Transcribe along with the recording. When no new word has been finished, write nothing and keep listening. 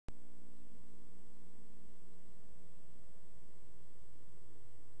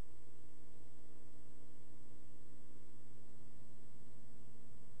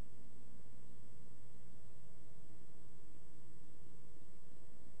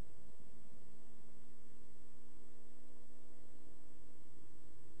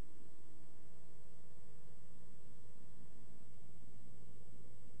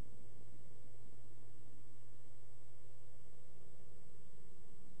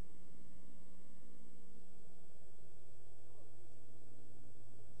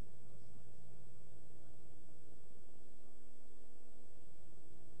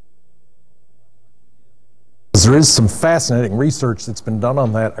because there is some fascinating research that's been done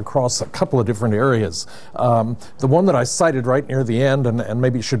on that across a couple of different areas. The one that I cited right near the end, and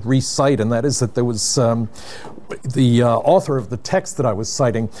maybe should recite, and that is that there was the author of the text that I was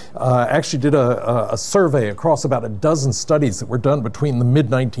citing actually did a survey across about a dozen studies that were done between the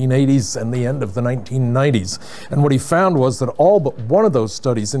mid-1980s and the end of the 1990s. And what he found was that all but one of those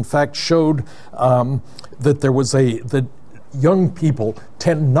studies, in fact, showed that there was that young people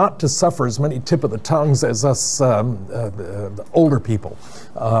tend not to suffer as many tip of the tongues as us older people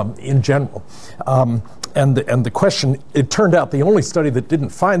in general. And the question, it turned out the only study that didn't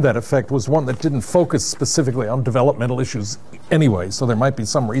find that effect was one that didn't focus specifically on developmental issues anyway, so there might be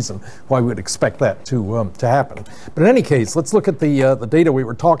some reason why we would expect that to happen. But in any case, let's look at the data we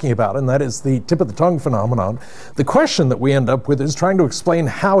were talking about, and that is the tip of the tongue phenomenon. The question that we end up with is trying to explain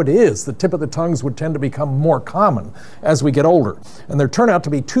how it is the tip of the tongues would tend to become more common as we get older. And there turn out to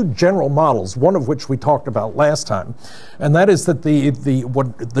be two general models, one of which we talked about last time, and that is that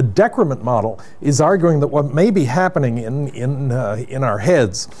the decrement model is arguing that what may be happening in our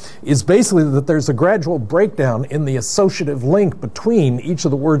heads is basically that there's a gradual breakdown in the associative link between each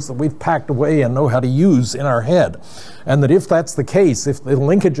of the words that we've packed away and know how to use in our head. And that if that's the case, if the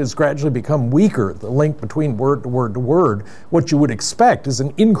linkages gradually become weaker, the link between word to word to word, what you would expect is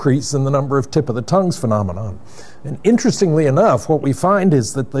an increase in the number of tip of the tongues phenomenon. And interestingly enough, what we find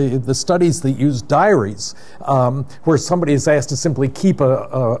is that the studies that use diaries, where somebody is asked to simply keep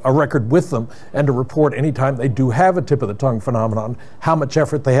a record with them and to report anytime they do have a tip of the tongue phenomenon, how much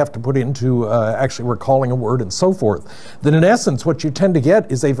effort they have to put into actually recalling a word and so forth, that in essence what you tend to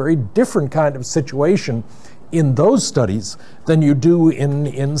get is a very different kind of situation in those studies than you do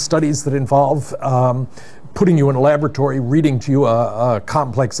in studies that involve putting you in a laboratory, reading to you a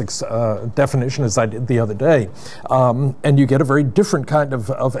complex definition, as I did the other day. And you get a very different kind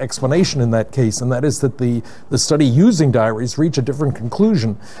of explanation in that case, and that is that the study using diaries reach a different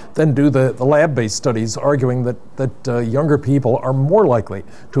conclusion than do the lab-based studies, arguing that younger people are more likely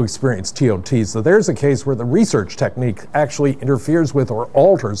to experience TOTs. So there's a case where the research technique actually interferes with or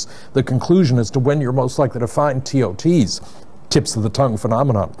alters the conclusion as to when you're most likely to find TOTs. Tips of the tongue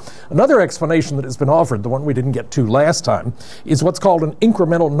phenomenon. Another explanation that has been offered, the one we didn't get to last time, is what's called an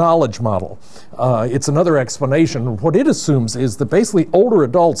incremental knowledge model. It's another explanation. What it assumes is that basically older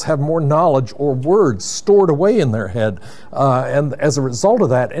adults have more knowledge or words stored away in their head, and as a result of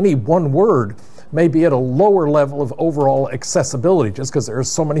that, any one word may be at a lower level of overall accessibility, just because there are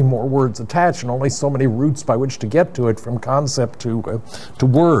so many more words attached and only so many routes by which to get to it from concept to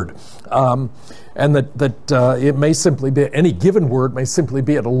word. And that it may simply be, any given word may simply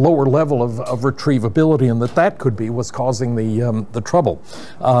be at a lower level of retrievability, and that could be what's causing the trouble.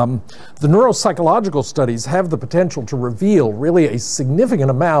 The neuropsychological studies have the potential to reveal really a significant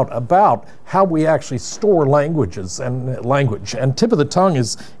amount about how we actually store language. And tip of the tongue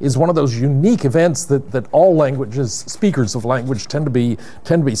is one of those unique events that all languages, speakers of language, tend to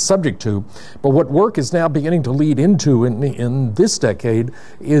be subject to. But what work is now beginning to lead into in this decade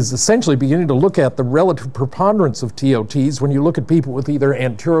is essentially beginning to look at the relative preponderance of TOTs when you look at people with either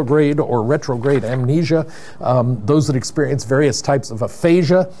anterograde or retrograde amnesia, those that experience various types of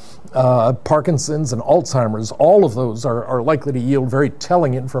aphasia, Parkinson's and Alzheimer's. All of those are likely to yield very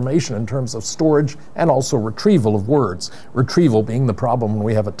telling information in terms of storage and also retrieval of words, retrieval being the problem when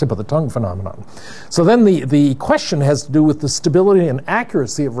we have a tip of the tongue phenomenon. So then the question has to do with the stability and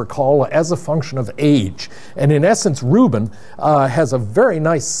accuracy of recall as a function of age. And in essence, Rubin has a very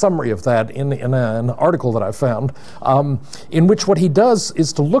nice summary of that in an article that I found, in which what he does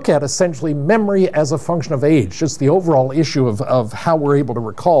is to look at essentially memory as a function of age, just the overall issue of how we're able to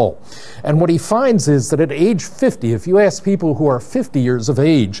recall. And what he finds is that at age 50, if you ask people who are 50 years of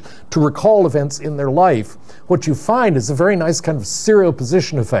age to recall events in their life, what you find is a very nice kind of serial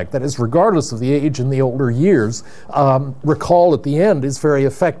position effect. That is, regardless of the age in the older years, recall at the end is very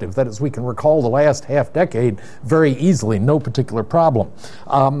effective. That is, we can recall the last half decade very easily, no particular problem.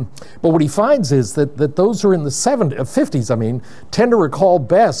 But what he finds is that those who are in the 50s, tend to recall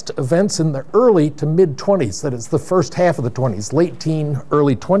best events in the early to mid-20s. That is, the first half of the 20s, late teen,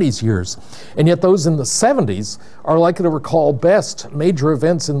 early 20s years. And yet those in the 70s are likely to recall best major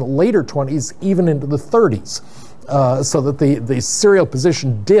events in the later 20s, even into the 30s. So that the serial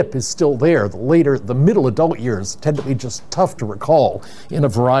position dip is still there. The middle adult years tend to be just tough to recall in a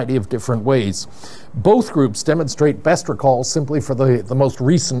variety of different ways. Both groups demonstrate best recall simply for the most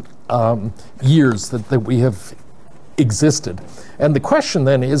recent years that we have existed. And the question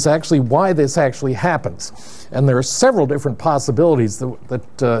then is actually why this actually happens. And there are several different possibilities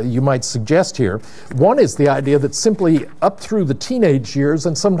that you might suggest here. One is the idea that simply up through the teenage years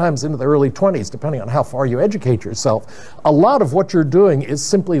and sometimes into the early 20s, depending on how far you educate yourself, a lot of what you're doing is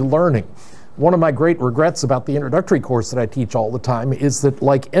simply learning. One of my great regrets about the introductory course that I teach all the time is that,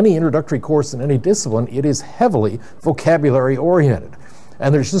 like any introductory course in any discipline, it is heavily vocabulary oriented.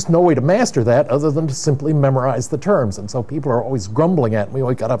 And there's just no way to master that other than to simply memorize the terms. And so people are always grumbling at me, "Oh,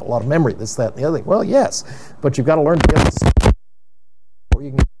 you got to have a lot of memory, this, that, and the other thing." Well, yes, but you've got to learn to be able to speak before you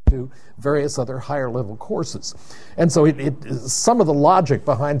can get to various other higher level courses. And so some of the logic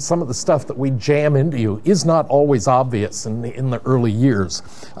behind some of the stuff that we jam into you is not always obvious in the early years.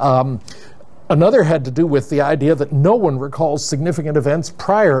 Another had to do with the idea that no one recalls significant events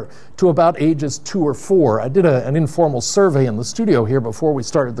prior to about ages 2 or 4. I did an informal survey in the studio here before we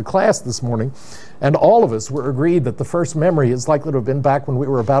started the class this morning, and all of us were agreed that the first memory is likely to have been back when we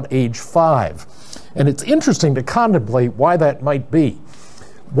were about age 5. And it's interesting to contemplate why that might be.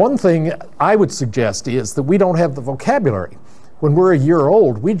 One thing I would suggest is that we don't have the vocabulary. When we're a year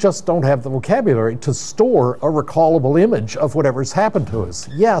old, we just don't have the vocabulary to store a recallable image of whatever's happened to us.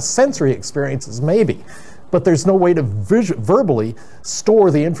 Yeah, sensory experiences maybe, but there's no way to verbally store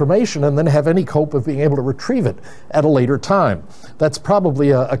the information and then have any hope of being able to retrieve it at a later time. That's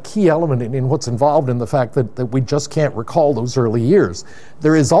probably a key element in what's involved in the fact that we just can't recall those early years.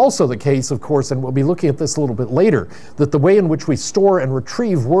 There is also the case, of course, and we'll be looking at this a little bit later, that the way in which we store and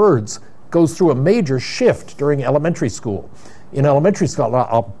retrieve words goes through a major shift during elementary school. In elementary school,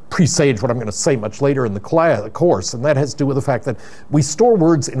 I'll presage what I'm going to say much later in the course, and that has to do with the fact that we store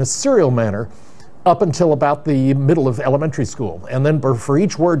words in a serial manner up until about the middle of elementary school. And then for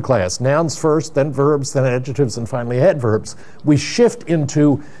each word class, nouns first, then verbs, then adjectives, and finally adverbs, we shift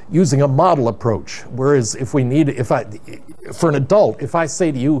into using a model approach. Whereas for an adult, if I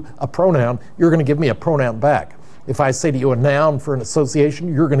say to you a pronoun, you're going to give me a pronoun back. If I say to you a noun for an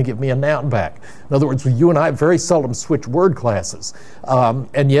association, you're going to give me a noun back. In other words, you and I very seldom switch word classes.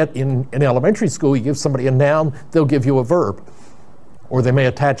 And yet in elementary school, you give somebody a noun, they'll give you a verb. Or they may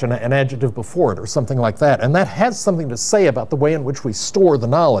attach an adjective before it or something like that. And that has something to say about the way in which we store the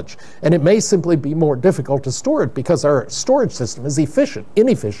knowledge. And it may simply be more difficult to store it because our storage system is inefficient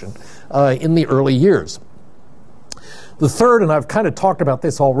in the early years. The third, and I've kind of talked about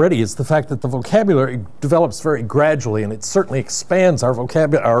this already, is the fact that the vocabulary develops very gradually, and it certainly expands our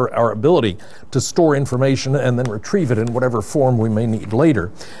vocabulary, our ability to store information and then retrieve it in whatever form we may need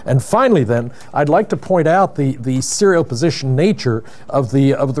later. And finally, then, I'd like to point out the serial position nature of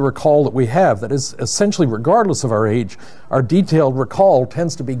the recall that we have. That is, essentially, regardless of our age, our detailed recall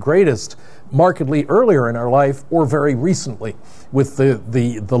tends to be greatest markedly earlier in our life or very recently, with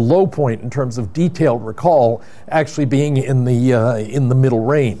the low point in terms of detailed recall actually being in the middle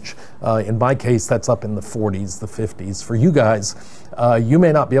range. In my case, that's up in the 40s, the 50s. For you guys, you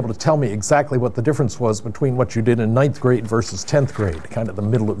may not be able to tell me exactly what the difference was between what you did in 9th grade versus 10th grade, kind of the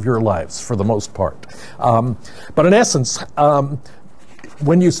middle of your lives for the most part. But in essence,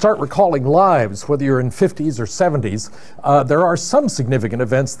 when you start recalling lives, whether you're in 50s or 70s, there are some significant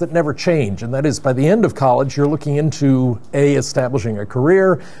events that never change. And that is, by the end of college, you're looking into A, establishing a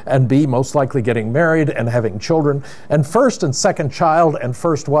career, and B, most likely getting married and having children. And first and second child and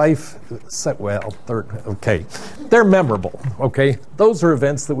first wife, they're memorable, okay? Those are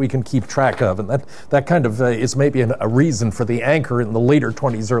events that we can keep track of. And that kind of is maybe a reason for the anchor in the later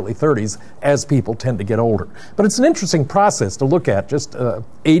 20s, early 30s, as people tend to get older. But it's an interesting process to look at, just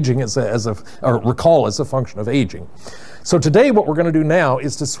aging or recall as a function of aging. So today what we're going to do now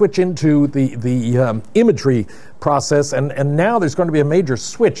is to switch into the imagery process, and now there's going to be a major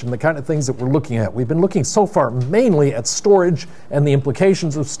switch in the kind of things that we're looking at. We've been looking so far mainly at storage and the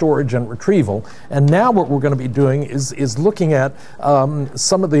implications of storage and retrieval, and now what we're going to be doing is looking at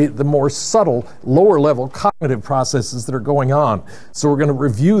some of the more subtle, lower level cognitive processes that are going on. So we're going to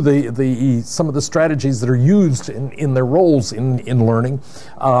review some of the strategies that are used in their roles in learning.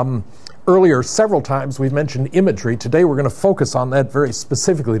 Earlier, several times we've mentioned imagery. Today we're going to focus on that very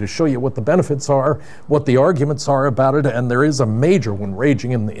specifically to show you what the benefits are, what the arguments are about it, and there is a major one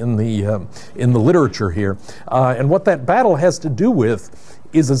raging in the literature here. And what that battle has to do with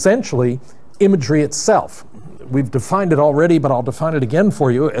is essentially imagery itself. We've defined it already, but I'll define it again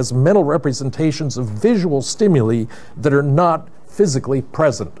for you as mental representations of visual stimuli that are not physically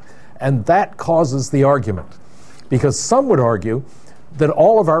present. And that causes the argument. Because some would argue that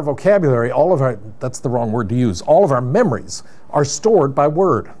all of our vocabulary, that's the wrong word to use, all of our memories are stored by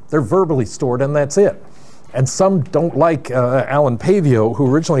word. They're verbally stored, and that's it. And some don't like Alan Pavio, who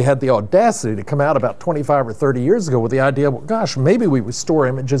originally had the audacity to come out about 25 or 30 years ago with the idea, well, gosh, maybe we restore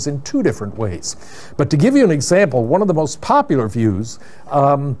images in two different ways. But to give you an example, one of the most popular views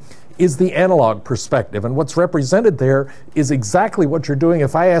is the analog perspective. And what's represented there is exactly what you're doing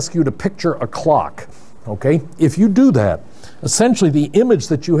if I ask you to picture a clock. Okay? If you do that, essentially the image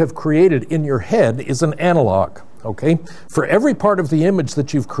that you have created in your head is an analog. Okay? For every part of the image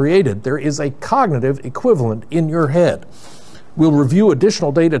that you've created, there is a cognitive equivalent in your head. We'll review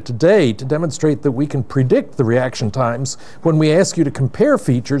additional data today to demonstrate that we can predict the reaction times when we ask you to compare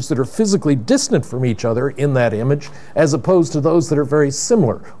features that are physically distant from each other in that image as opposed to those that are very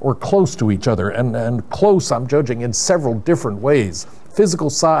similar or close to each other. And close, I'm judging in several different ways: physical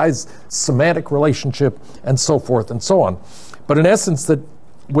size, semantic relationship, and so forth and so on. But in essence, that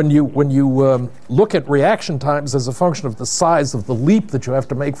when you look at reaction times as a function of the size of the leap that you have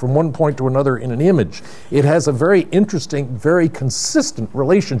to make from one point to another in an image, it has a very interesting, very consistent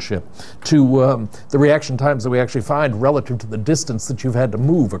relationship to the reaction times that we actually find relative to the distance that you've had to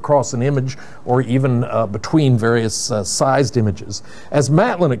move across an image or even between various sized images. As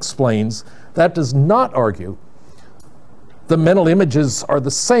Matlin explains, that does not argue the mental images are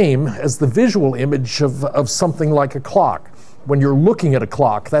the same as the visual image of something like a clock. When you're looking at a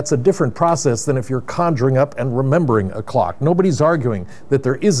clock, that's a different process than if you're conjuring up and remembering a clock. Nobody's arguing that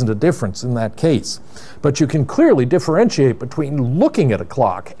there isn't a difference in that case. But you can clearly differentiate between looking at a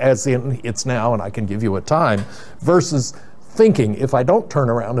clock, as in it's now and I can give you a time, versus thinking, if I don't turn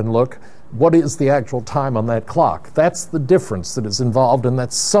around and look, what is the actual time on that clock? That's the difference that is involved, and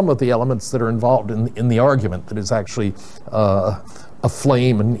that's some of the elements that are involved in the argument that is actually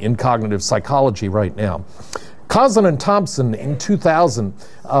aflame in cognitive psychology right now. Coslin and Thompson in 2000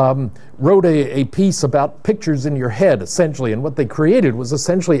 wrote a piece about pictures in your head, essentially, and what they created was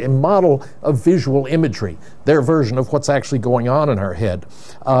essentially a model of visual imagery, their version of what's actually going on in our head.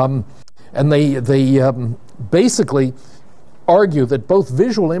 And they basically argue that both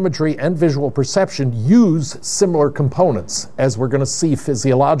visual imagery and visual perception use similar components, as we're going to see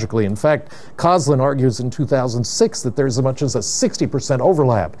physiologically. In fact, Coslin argues in 2006 that there's as much as a 60%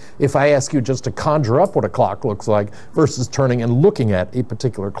 overlap if I ask you just to conjure up what a clock looks like versus turning and looking at a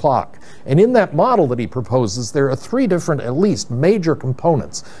particular clock. And in that model that he proposes, there are three different, at least, major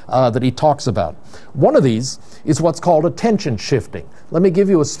components that he talks about. One of these is what's called attention shifting. Let me give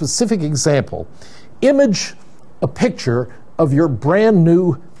you a specific example. Image a picture of your brand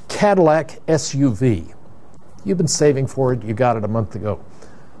new Cadillac SUV. You've been saving for it, you got it a month ago.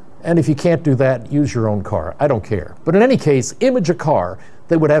 And if you can't do that, use your own car. I don't care. But in any case, image a car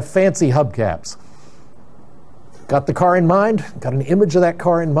that would have fancy hubcaps. Got the car in mind? Got an image of that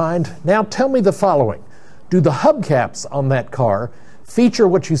car in mind? Now tell me the following. Do the hubcaps on that car feature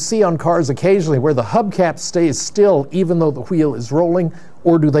what you see on cars occasionally, where the hubcap stays still even though the wheel is rolling?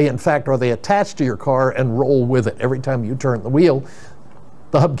 Or do they, in fact, are they attached to your car and roll with it? Every time you turn the wheel,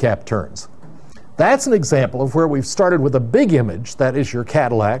 the hubcap turns. That's an example of where we've started with a big image, that is your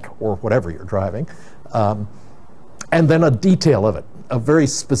Cadillac or whatever you're driving, and then a detail of it, a very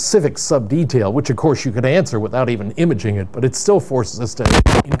specific sub-detail, which of course you could answer without even imaging it, but it still forces us to,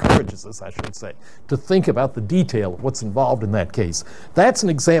 encourages us, I should say, to think about the detail of what's involved in that case. That's an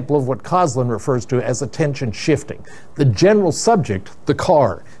example of what Coslin refers to as attention shifting. The general subject, the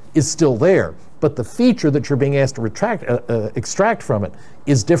car, is still there, but the feature that you're being asked to extract from it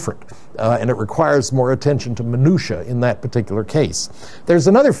is different, and it requires more attention to minutia in that particular case. There's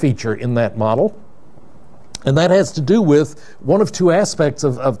another feature in that model, and that has to do with one of two aspects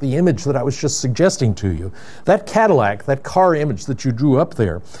of the image that I was just suggesting to you. That Cadillac, that car image that you drew up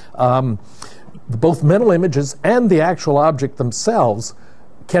there, both mental images and the actual object themselves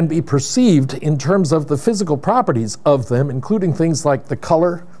can be perceived in terms of the physical properties of them, including things like the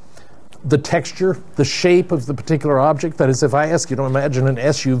color, the texture, the shape of the particular object. That is, if I ask you to imagine an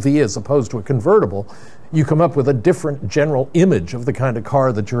SUV as opposed to a convertible, you come up with a different general image of the kind of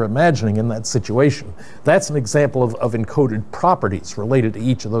car that you're imagining in that situation. That's an example of encoded properties related to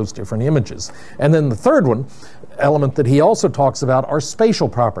each of those different images. And then the third one, element that he also talks about, are spatial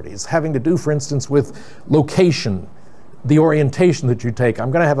properties, having to do, for instance, with location, the orientation that you take. I'm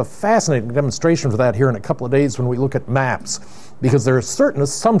going to have a fascinating demonstration for that here in a couple of days when we look at maps, because there are certain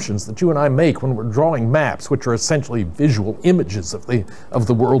assumptions that you and I make when we're drawing maps, which are essentially visual images of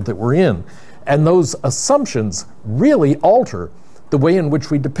the world that we're in. And those assumptions really alter the way in which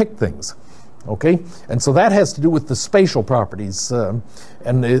we depict things. Okay, and so that has to do with the spatial properties, and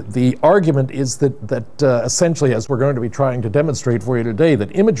the argument is that essentially, as we're going to be trying to demonstrate for you today,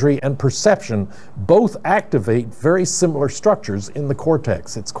 that imagery and perception both activate very similar structures in the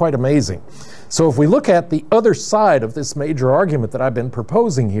cortex. It's quite amazing. So if we look at the other side of this major argument that I've been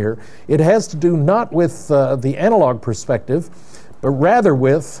proposing here, it has to do not with the analog perspective, but rather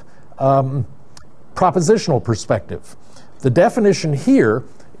with propositional perspective. The definition here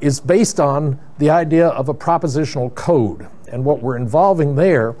is based on the idea of a propositional code. And what we're involving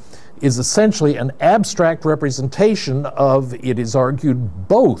there is essentially an abstract representation of, it is argued,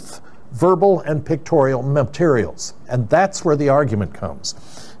 both verbal and pictorial materials. And that's where the argument comes.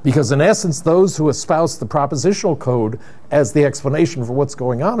 Because in essence, those who espouse the propositional code as the explanation for what's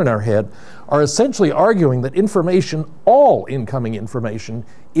going on in our head are essentially arguing that information, all incoming information,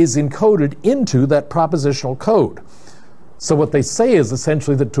 is encoded into that propositional code. So what they say is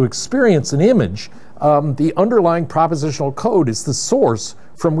essentially that to experience an image, the underlying propositional code is the source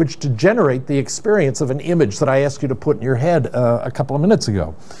from which to generate the experience of an image that I asked you to put in your head a couple of minutes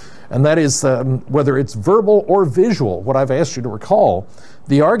ago. And that is, whether it's verbal or visual, what I've asked you to recall,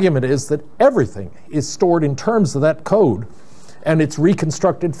 the argument is that everything is stored in terms of that code, and it's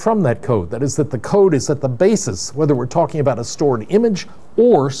reconstructed from that code. That is, that the code is at the basis, whether we're talking about a stored image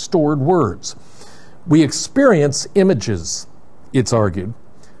or stored words. We experience images, it's argued,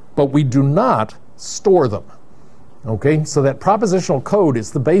 but we do not store them. Okay, so that propositional code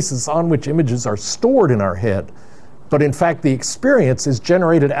is the basis on which images are stored in our head, but in fact the experience is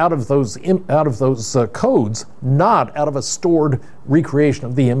generated out of those codes, not out of a stored recreation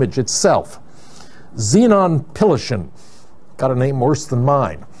of the image itself. Zenon Pilishin, got a name worse than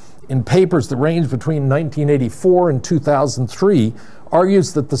mine, in papers that range between 1984 and 2003,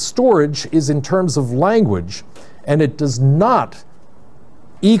 argues that the storage is in terms of language and it does not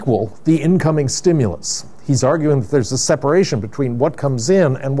equal the incoming stimulus. He's arguing that there's a separation between what comes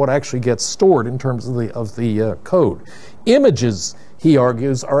in and what actually gets stored in terms of the code. Images, he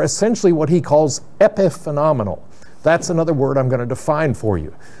argues, are essentially what he calls epiphenomenal. That's another word I'm going to define for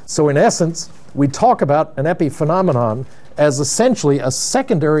you. So in essence, we talk about an epiphenomenon as essentially a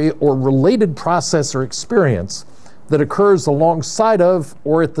secondary or related process or experience that occurs alongside of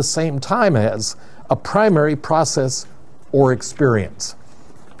or at the same time as a primary process or experience.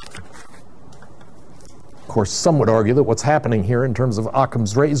 Of course, some would argue that what's happening here in terms of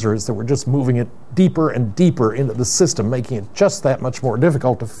Occam's razor is that we're just moving it deeper and deeper into the system, making it just that much more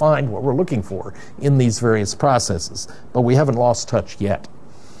difficult to find what we're looking for in these various processes. But we haven't lost touch yet.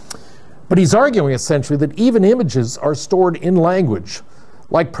 But he's arguing essentially that even images are stored in language,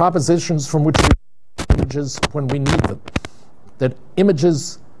 like propositions from which we images when we need them. That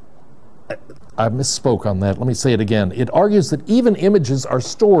images, I misspoke on that, let me say it again. It argues that even images are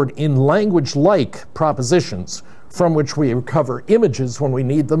stored in language-like propositions from which we recover images when we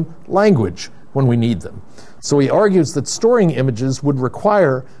need them, language when we need them. So he argues that storing images would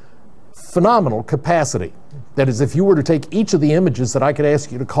require phenomenal capacity. That is, if you were to take each of the images that I could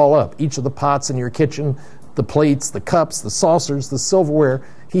ask you to call up, each of the pots in your kitchen, the plates, the cups, the saucers, the silverware,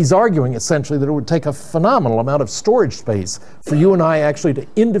 he's arguing essentially that it would take a phenomenal amount of storage space for you and I actually to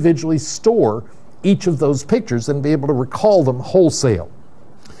individually store each of those pictures and be able to recall them wholesale.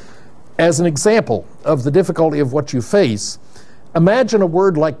 As an example of the difficulty of what you face, imagine a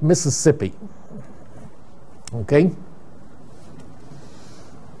word like Mississippi. Okay?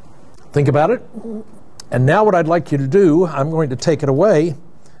 Think about it. And now what I'd like you to do, I'm going to take it away.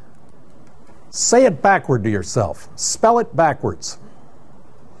 Say it backward to yourself. Spell it backwards.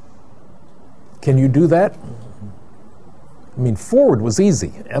 Can you do that? I mean, forward was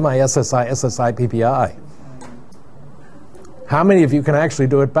easy. M-I-S-S-I-S-S-I-P-P-I. How many of you can actually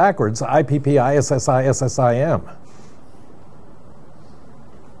do it backwards? I-P-P-I-S-S-I-S-S-I-M.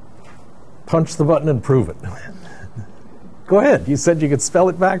 Punch the button and prove it. Go ahead. You said you could spell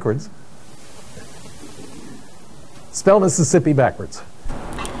it backwards. Spell Mississippi backwards.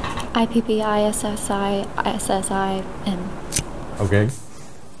 I-P-P-I-S-S-I-S-S-I-M. Okay.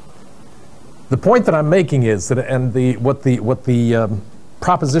 The point that I'm making is that, and what the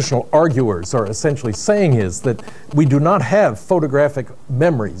propositional arguers are essentially saying is that we do not have photographic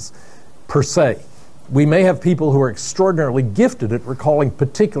memories per se. We may have people who are extraordinarily gifted at recalling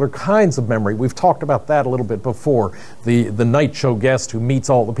particular kinds of memory. We've talked about that a little bit before. The night show guest who meets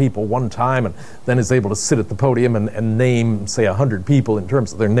all the people one time and then is able to sit at the podium and name, say, 100 people in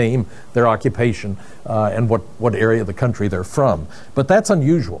terms of their name, their occupation, and what area of the country they're from. But that's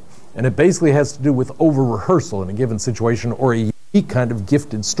unusual. And it basically has to do with over-rehearsal in a given situation or a unique kind of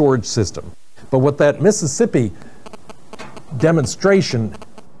gifted storage system. But what that Mississippi demonstration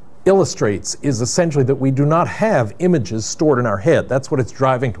illustrates is essentially that we do not have images stored in our head. That's what it's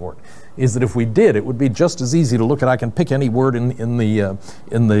driving toward, is that if we did, it would be just as easy to look at. I can pick any word in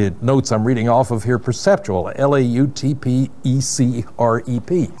the notes I'm reading off of here, perceptual, Lautpecrep,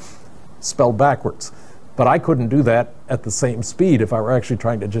 spelled backwards. But I couldn't do that at the same speed if I were actually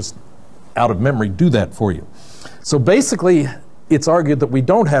trying to just, out of memory, do that for you. So basically, it's argued that we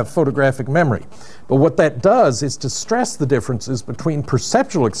don't have photographic memory. But what that does is to stress the differences between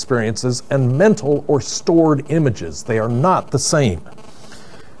perceptual experiences and mental or stored images. They are not the same.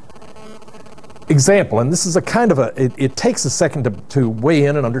 Example, and this is a kind of it takes a second to weigh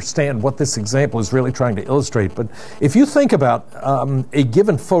in and understand what this example is really trying to illustrate. But if you think about a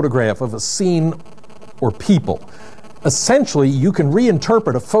given photograph of a scene or people, essentially, you can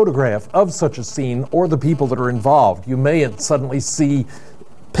reinterpret a photograph of such a scene or the people that are involved. You may suddenly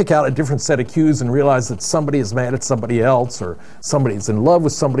pick out a different set of cues and realize that somebody is mad at somebody else, or somebody's in love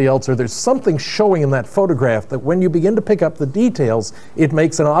with somebody else, or there's something showing in that photograph that when you begin to pick up the details, it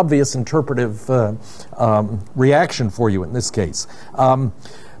makes an obvious interpretive reaction for you in this case.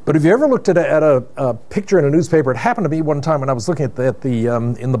 But have you ever looked at a picture in a newspaper? It happened to me one time when I was looking at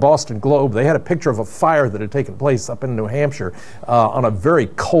in the Boston Globe. They had a picture of a fire that had taken place up in New Hampshire on a very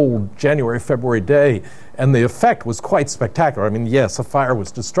cold January, February day. And the effect was quite spectacular. I mean, yes, a fire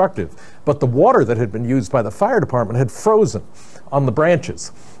was destructive, but the water that had been used by the fire department had frozen on the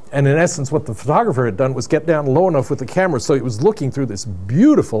branches. And in essence, what the photographer had done was get down low enough with the camera so he was looking through this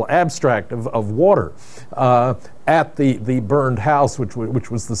beautiful abstract of water at the burned house, which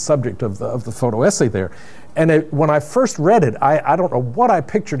was the subject of the photo essay there. And when I first read it, I don't know what I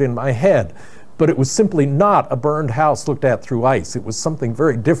pictured in my head, but it was simply not a burned house looked at through ice. It was something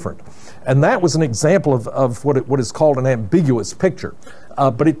very different. And that was an example of what is called an ambiguous picture.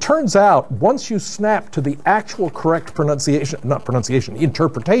 But it turns out, once you snap to the actual correct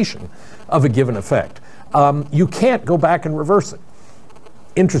interpretation of a given effect, you can't go back and reverse it.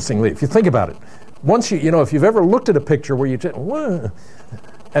 Interestingly, if you think about it, once if you've ever looked at a picture where you just,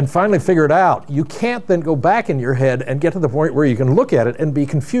 and finally figure it out, you can't then go back in your head and get to the point where you can look at it and be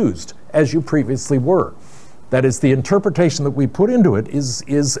confused as you previously were. That is, the interpretation that we put into it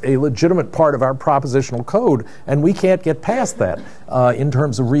is a legitimate part of our propositional code, and we can't get past that in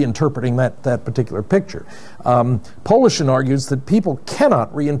terms of reinterpreting that particular picture. Polishin argues that people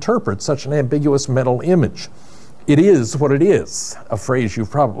cannot reinterpret such an ambiguous mental image. It is what it is, a phrase you've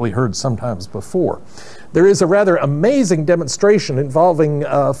probably heard sometimes before. There is a rather amazing demonstration involving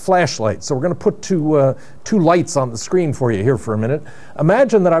flashlights. So we're going to put two lights on the screen for you here for a minute.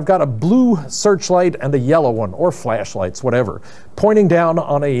 Imagine that I've got a blue searchlight and a yellow one, or flashlights, whatever, pointing down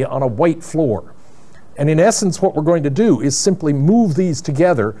on a white floor. And in essence, what we're going to do is simply move these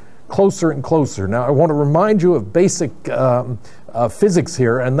together closer and closer. Now, I want to remind you of basic physics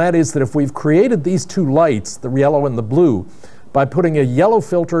here, and that is that if we've created these two lights, the yellow and the blue, by putting a yellow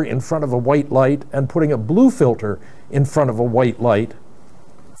filter in front of a white light and putting a blue filter in front of a white light,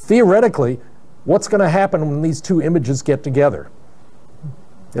 theoretically, what's going to happen when these two images get together?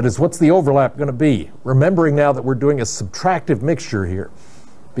 That is, what's the overlap going to be? Remembering now that we're doing a subtractive mixture here,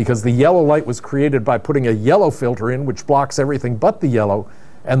 because the yellow light was created by putting a yellow filter in, which blocks everything but the yellow,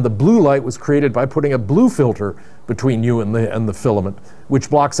 and the blue light was created by putting a blue filter between you and the filament, which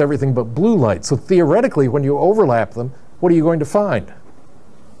blocks everything but blue light. So theoretically, when you overlap them, what are you going to find?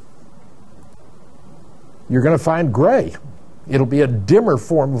 You're going to find gray. It'll be a dimmer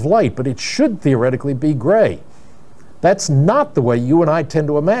form of light, but it should theoretically be gray. That's not the way you and I tend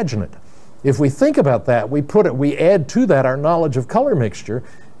to imagine it. If we think about that, we add to that our knowledge of color mixture,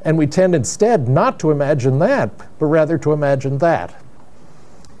 and we tend instead not to imagine that, but rather to imagine that.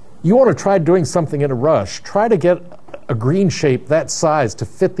 You want to try doing something in a rush. Try to get a green shape that size to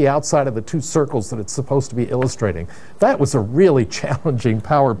fit the outside of the two circles that it's supposed to be illustrating. That was a really challenging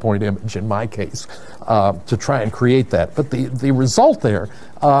PowerPoint image in my case to try and create that. But the result there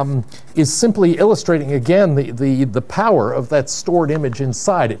is simply illustrating again the power of that stored image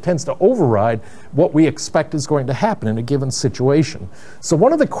inside. It tends to override what we expect is going to happen in a given situation. So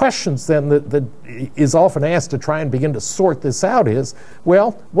one of the questions then that is often asked to try and begin to sort this out is,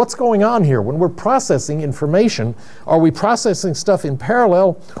 well, what's going on here? When we're processing information, are we processing stuff in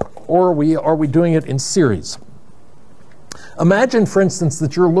parallel, or are we doing it in series? Imagine, for instance,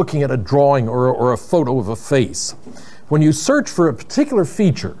 that you're looking at a drawing or a photo of a face. When you search for a particular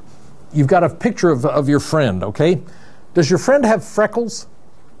feature, you've got a picture of your friend, okay? Does your friend have freckles?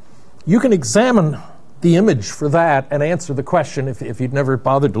 You can examine the image for that and answer the question, if you'd never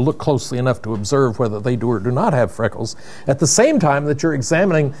bothered to look closely enough to observe whether they do or do not have freckles, at the same time that you're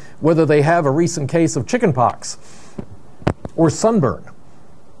examining whether they have a recent case of chickenpox or sunburn.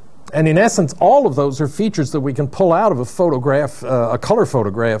 And in essence, all of those are features that we can pull out of a photograph, a color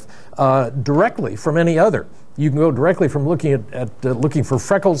photograph, directly from any other. You can go directly from looking at looking for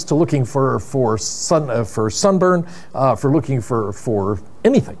freckles to looking for sunburn, for looking for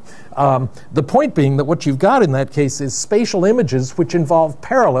anything. The point being that what you've got in that case is spatial images which involve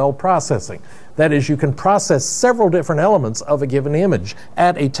parallel processing. That is, you can process several different elements of a given image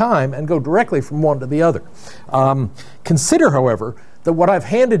at a time and go directly from one to the other. Consider, however, that what I've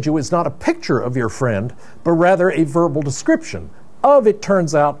handed you is not a picture of your friend, but rather a verbal description of, it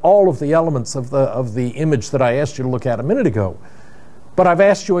turns out, all of the elements of the image that I asked you to look at a minute ago. But I've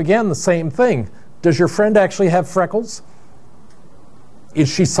asked you again the same thing. Does your friend actually have freckles?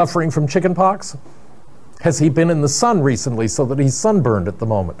 Is she suffering from chickenpox? Has he been in the sun recently so that he's sunburned at the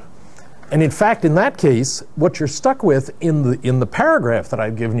moment? And in fact, in that case, what you're stuck with in the paragraph that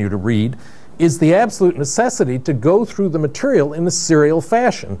I've given you to read is the absolute necessity to go through the material in a serial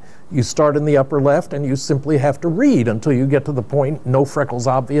fashion. You start in the upper left and you simply have to read until you get to the point, no freckles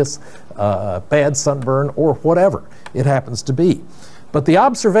obvious, bad sunburn, or whatever it happens to be. But the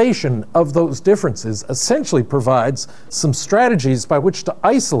observation of those differences essentially provides some strategies by which to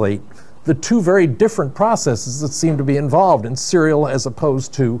isolate the two very different processes that seem to be involved in serial as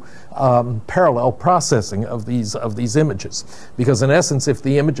opposed to parallel processing of these images. Because in essence, if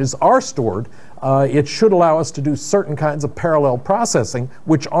the images are stored, it should allow us to do certain kinds of parallel processing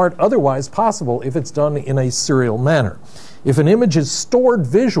which aren't otherwise possible if it's done in a serial manner. If an image is stored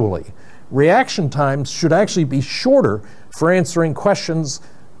visually, reaction times should actually be shorter for answering questions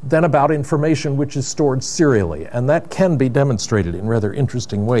than about information which is stored serially, and that can be demonstrated in rather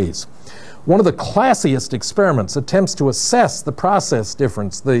interesting ways. One of the classiest experiments attempts to assess the process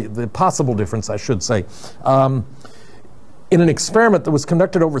difference, the possible difference, I should say, in an experiment that was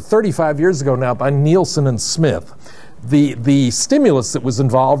conducted over 35 years ago now by Nielsen and Smith. The stimulus that was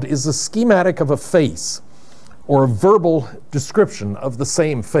involved is a schematic of a face, or a verbal description of the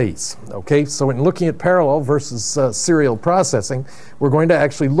same face. Okay, so in looking at parallel versus serial processing, we're going to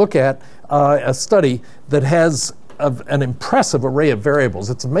actually look at a study that has an impressive array of variables.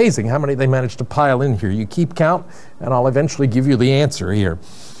 It's amazing how many they managed to pile in here. You keep count, and I'll eventually give you the answer here.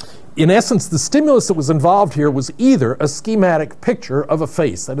 In essence, the stimulus that was involved here was either a schematic picture of a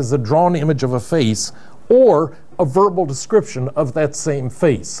face, that is a drawn image of a face, or a verbal description of that same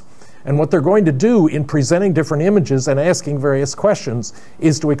face. And what they're going to do in presenting different images and asking various questions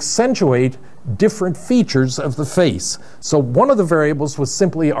is to accentuate different features of the face. So one of the variables was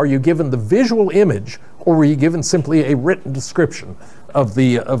simply, are you given the visual image, or were you given simply a written description of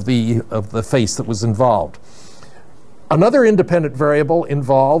the face that was involved? Another independent variable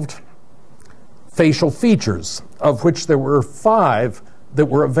involved facial features, of which there were 5 that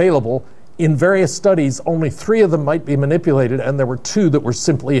were available. In various studies, only 3 of them might be manipulated, and there were 2 that were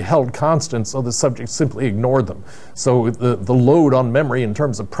simply held constant, so the subject simply ignored them. So the load on memory in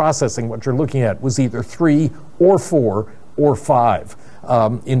terms of processing what you're looking at was either 3 or 4 or 5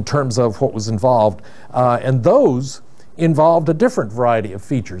 in terms of what was involved. And those involved a different variety of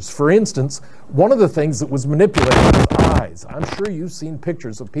features. For instance, one of the things that was manipulated was eyes. I'm sure you've seen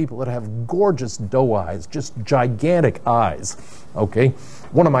pictures of people that have gorgeous doe eyes, just gigantic eyes. Okay?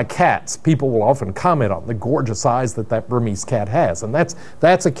 One of my cats, people will often comment on the gorgeous eyes that Burmese cat has, and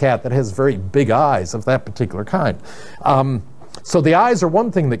that's a cat that has very big eyes of that particular kind. So the eyes are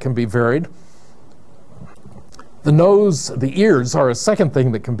one thing that can be varied. The nose, the ears are a second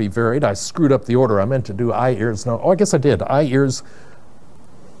thing that can be varied. I screwed up the order. I meant to do eye, ears, nose. Oh, I guess I did. Eye, ears,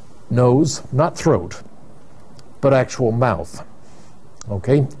 nose, not throat, but actual mouth.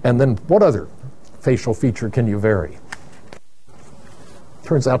 Okay? And then what other facial feature can you vary?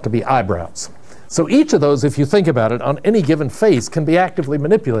 Turns out to be eyebrows. So each of those, if you think about it, on any given face can be actively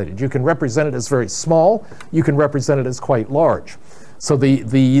manipulated. You can represent it as very small. You can represent it as quite large. So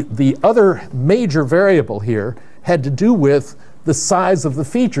the other major variable here had to do with the size of the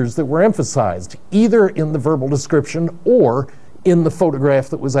features that were emphasized, either in the verbal description or in the photograph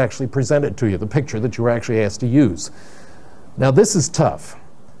that was actually presented to you, the picture that you were actually asked to use. Now this is tough.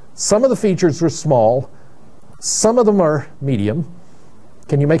 Some of the features were small, some of them are medium.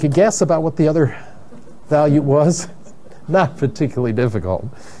 Can you make a guess about what the other value was? Not particularly difficult.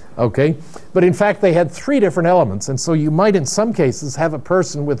 Okay, but in fact they had 3 different elements, and so you might in some cases have a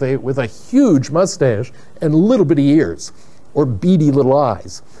person with a huge mustache and little bitty ears or beady little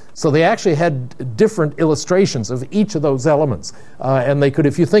eyes. So they actually had different illustrations of each of those elements, and they could,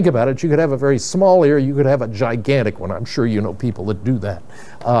 if you think about it, you could have a very small ear, you could have a gigantic one. I'm sure you know people that do that.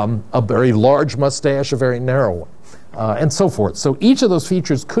 A very large mustache, a very narrow one, and so forth. So each of those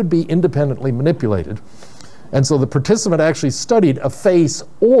features could be independently manipulated. And so the participant actually studied a face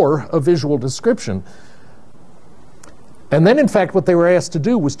or a visual description. And then, in fact, what they were asked to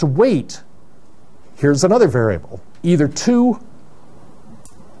do was to wait. Here's another variable. There were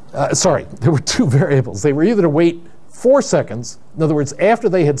two variables. They were either to wait 4 seconds. In other words, after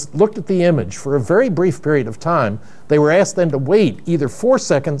they had looked at the image for a very brief period of time, they were asked then to wait either 4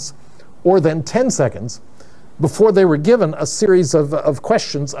 seconds or then 10 seconds before they were given a series of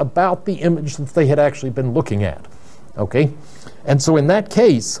questions about the image that they had actually been looking at. Okay? And so in that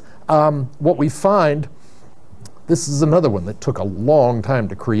case, what we find, this is another one that took a long time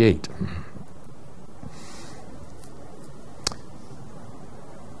to create.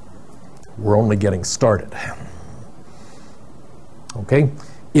 We're only getting started. Okay?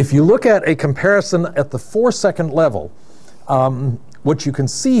 If you look at a comparison at the 4-second level, what you can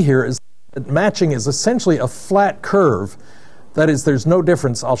see here is that matching is essentially a flat curve. That is, there's no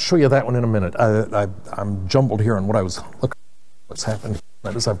difference. I'll show you that one in a minute. I'm jumbled here on what I was looking at. What's happened?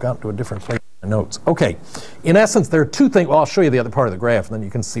 That is, I've gotten to a different place in my notes. Okay. In essence, there are two things. Well, I'll show you the other part of the graph, and then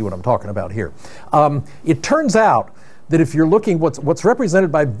you can see what I'm talking about here. It turns out that if you're looking, what's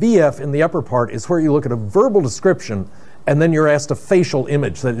represented by VF in the upper part is where you look at a verbal description, and then you're asked a facial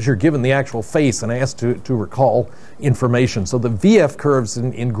image. That is, you're given the actual face and asked to recall information. So the VF curves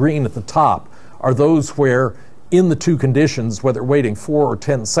in green at the top are those where, in the two conditions, whether waiting 4 or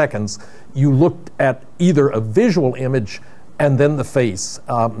 10 seconds, you looked at either a visual image and then the face.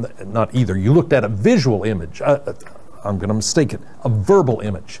 Not either. You looked at a visual image. I'm going to mistake it. A verbal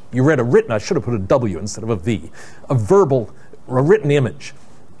image. You read a written, I should have put a W instead of a V. A written image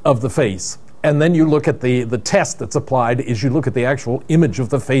of the face. And then you look at the test that's applied is you look at the actual image of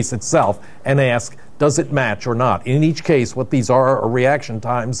the face itself and ask, does it match or not? In each case, what these are reaction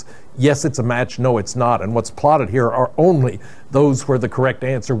times. Yes, it's a match. No, it's not. And what's plotted here are only those where the correct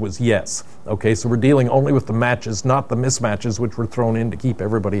answer was yes. Okay, so we're dealing only with the matches, not the mismatches, which were thrown in to keep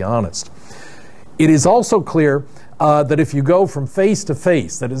everybody honest. It is also clear that if you go from face to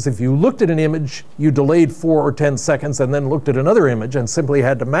face, that is, if you looked at an image, you delayed 4 or 10 seconds and then looked at another image and simply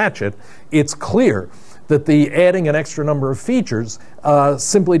had to match it, it's clear that the adding an extra number of features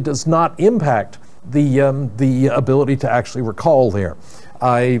simply does not impact the ability to actually recall there.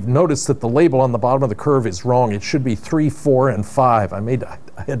 I've noticed that the label on the bottom of the curve is wrong. It should be 3, 4, and 5. I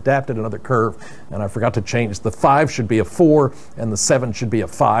adapted another curve, and I forgot to change. The 5 should be a 4, and the 7 should be a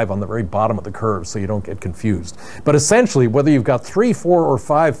 5 on the very bottom of the curve, so you don't get confused. But essentially, whether you've got 3, 4, or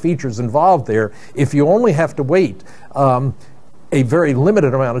 5 features involved there, if you only have to wait a very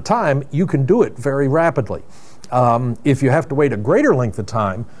limited amount of time, you can do it very rapidly. If you have to wait a greater length of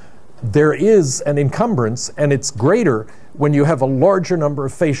time, there is an encumbrance, and it's greater when you have a larger number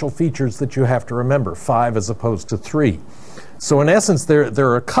of facial features that you have to remember, 5 as opposed to 3. So in essence, there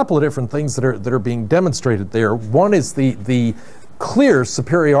are a couple of different things that are being demonstrated there. One is the clear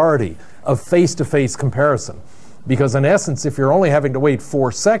superiority of face-to-face comparison. Because in essence, if you're only having to wait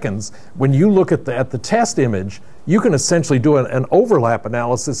 4 seconds, when you look at the test image, you can essentially do an overlap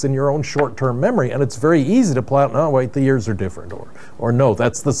analysis in your own short-term memory, and it's very easy to plot, no, wait, the ears are different, or no,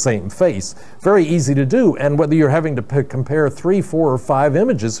 that's the same face. Very easy to do, and whether you're having to compare 3, 4, or 5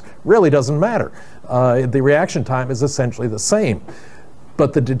 images really doesn't matter. The reaction time is essentially the same.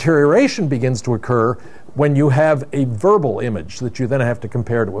 But the deterioration begins to occur when you have a verbal image that you then have to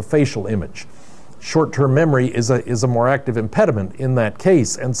compare to a facial image. Short-term memory is a more active impediment in that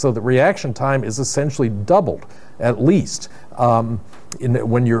case, and so the reaction time is essentially doubled, at least,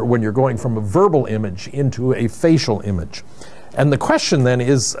 when you're going from a verbal image into a facial image. And the question then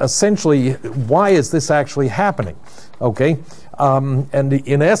is essentially, why is this actually happening? Okay, and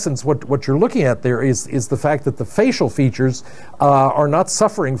in essence, what you're looking at there is the fact that the facial features are not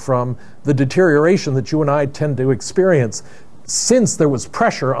suffering from the deterioration that you and I tend to experience. Since there was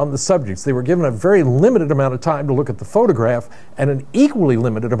pressure on the subjects, they were given a very limited amount of time to look at the photograph and an equally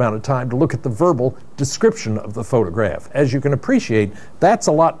limited amount of time to look at the verbal description of the photograph. As you can appreciate, that's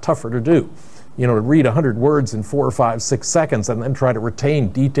a lot tougher to do. You know, to read 100 words in 4, 5, 6 seconds and then try to retain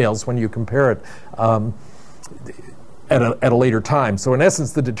details when you compare it at a later time. So in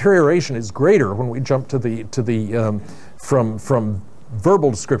essence, the deterioration is greater when we jump from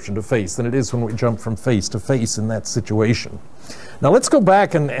verbal description to face than it is when we jump from face to face in that situation. Now let's go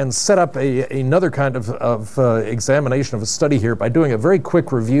back and set up another kind of examination of a study here by doing a very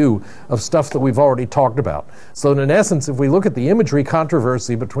quick review of stuff that we've already talked about. So in essence, if we look at the imagery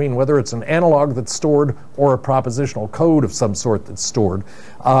controversy between whether it's an analog that's stored or a propositional code of some sort that's stored,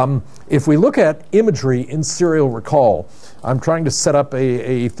 if we look at imagery in serial recall, I'm trying to set up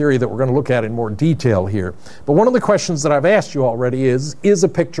a theory that we're going to look at in more detail here. But one of the questions that I've asked you already is a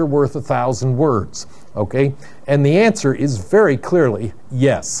picture worth 1,000 words? Okay? And the answer is very clearly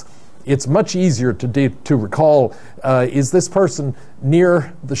yes. It's much easier to recall, is this person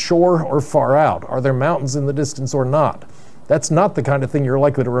near the shore or far out? Are there mountains in the distance or not? That's not the kind of thing you're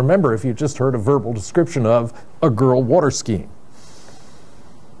likely to remember if you just heard a verbal description of a girl water skiing.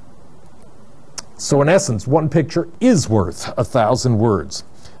 So in essence, one picture is worth 1,000 words.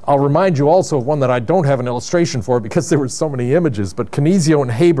 I'll remind you also of one that I don't have an illustration for because there were so many images, but Canizio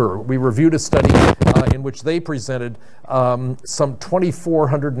and Haber, we reviewed a study in which they presented some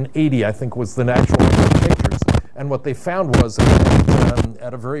 2,480, I think was the actual number of pictures. And what they found was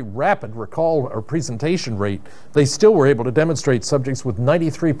at a very rapid recall or presentation rate, they still were able to demonstrate subjects with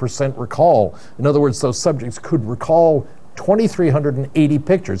 93% recall. In other words, those subjects could recall 2,380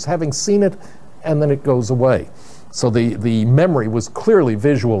 pictures, having seen it, and then it goes away. So the memory was clearly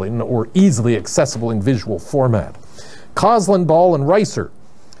visual or easily accessible in visual format. Coslin, Ball, and Reiser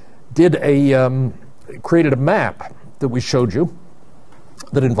created a map that we showed you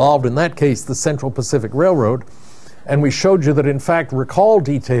that involved, in that case, the Central Pacific Railroad. And we showed you that, in fact, recall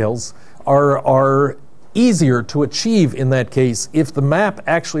details are easier to achieve in that case if the map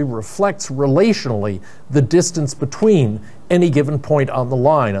actually reflects relationally the distance between any given point on the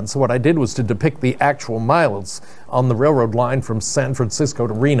line. And so what I did was to depict the actual miles on the railroad line from San Francisco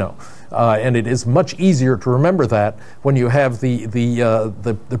to Reno. And it is much easier to remember that when you have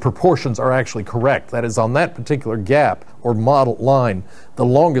the proportions are actually correct. That is, on that particular gap or model line, the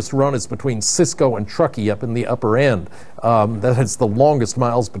longest run is between Cisco and Truckee up in the upper end. That is the longest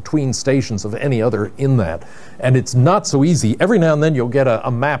miles between stations of any other in that. And it's not so easy. Every now and then you'll get a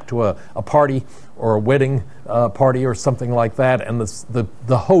map to a party or a wedding party or something like that, and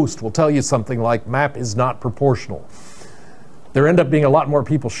the host will tell you something like, map is not proportional. There end up being a lot more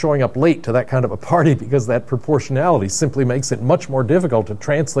people showing up late to that kind of a party because that proportionality simply makes it much more difficult to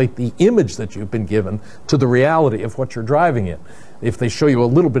translate the image that you've been given to the reality of what you're driving in. If they show you a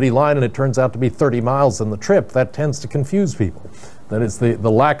little bitty line and it turns out to be 30 miles in the trip, that tends to confuse people. That is, the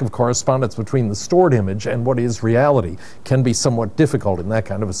lack of correspondence between the stored image and what is reality can be somewhat difficult in that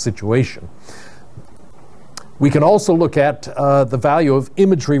kind of a situation. We can also look at the value of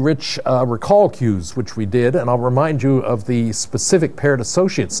imagery-rich recall cues, which we did, and I'll remind you of the specific paired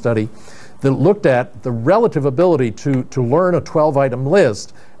associate study that looked at the relative ability to learn a 12-item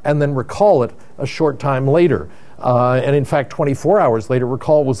list and then recall it a short time later. And in fact, 24 hours later,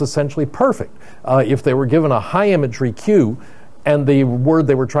 recall was essentially perfect if they were given a high imagery cue and the word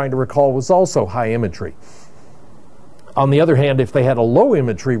they were trying to recall was also high imagery. On the other hand, if they had a low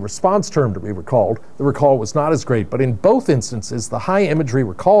imagery response term to be recalled, the recall was not as great. But in both instances, the high imagery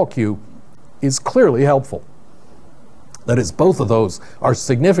recall cue is clearly helpful. That is, both of those are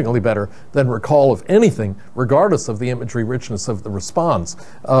significantly better than recall of anything, regardless of the imagery richness of the response,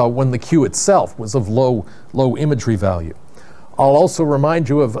 when the cue itself was of low imagery value. I'll also remind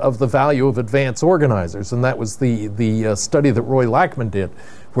you of the value of advance organizers, and that was the study that Roy Lackman did,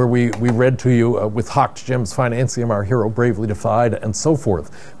 where we read to you with Hocht Gems Financium, Our Hero Bravely Defied, and so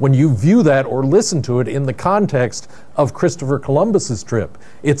forth. When you view that or listen to it in the context of Christopher Columbus's trip,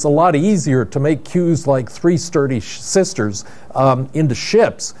 it's a lot easier to make cues like three sturdy sisters into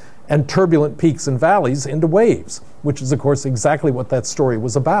ships and turbulent peaks and valleys into waves, which is, of course, exactly what that story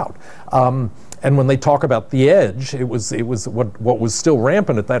was about. And when they talk about the edge, it was what was still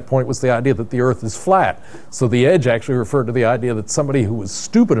rampant at that point was the idea that the Earth is flat. So the edge actually referred to the idea that somebody who was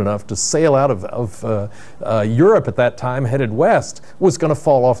stupid enough to sail out of Europe at that time, headed west, was going to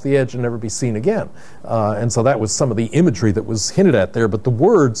fall off the edge and never be seen again. And so that was some of the imagery that was hinted at there. But the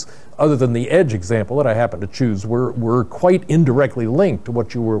words, other than the edge example that I happened to choose, were quite indirectly linked to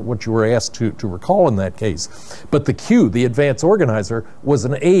what you were asked to recall in that case. But the cue, the advance organizer, was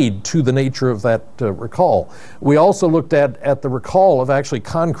an aid to the nature of that recall. We also looked at the recall of actually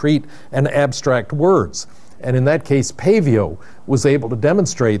concrete and abstract words. And in that case, Pavio was able to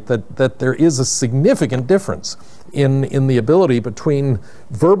demonstrate that there is a significant difference in the ability between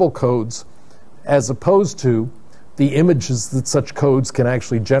verbal codes as opposed to the images that such codes can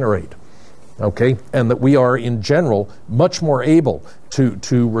actually generate. Okay, and that we are in general much more able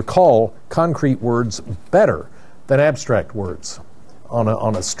to recall concrete words better than abstract words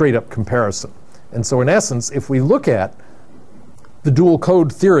on a straight up comparison. And so in essence, if we look at the dual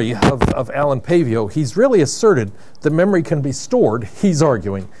code theory of Alan Pavio, he's really asserted that memory can be stored, he's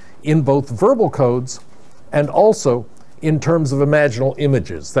arguing, in both verbal codes and also in terms of imaginal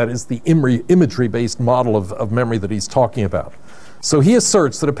images. That is the imagery-based model of memory that he's talking about. So he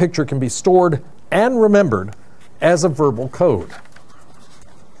asserts that a picture can be stored and remembered as a verbal code,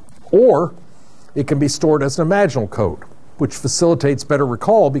 or it can be stored as an imaginal code. which facilitates better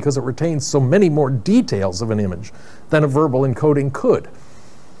recall because it retains so many more details of an image than a verbal encoding could.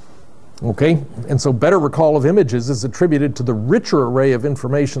 Okay, and so better recall of images is attributed to the richer array of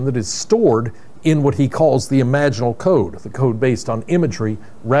information that is stored in what he calls the imaginal code, the code based on imagery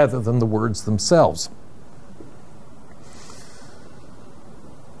rather than the words themselves.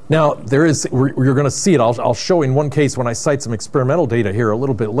 Now, you're going to see it, I'll show in one case when I cite some experimental data here a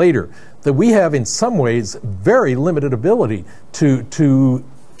little bit later, that we have in some ways very limited ability to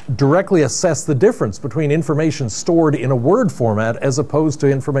directly assess the difference between information stored in a word format as opposed to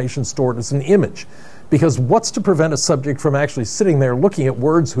information stored as an image. Because what's to prevent a subject from actually sitting there looking at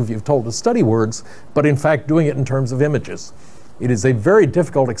words who you've told to study words, but in fact doing it in terms of images? It is a very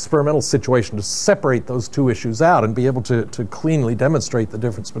difficult experimental situation to separate those two issues out and be able to cleanly demonstrate the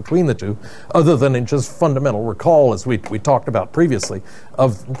difference between the two, other than in just fundamental recall, as we talked about previously,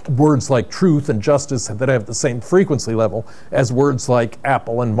 of words like truth and justice that have the same frequency level as words like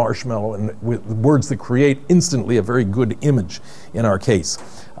apple and marshmallow, and words that create instantly a very good image in our case.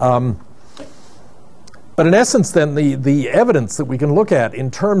 But in essence, then, the evidence that we can look at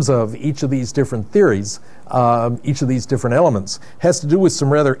in terms of each of these different theories, each of these different elements, has to do with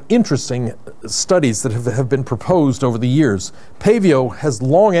some rather interesting studies that have been proposed over the years. Pavio has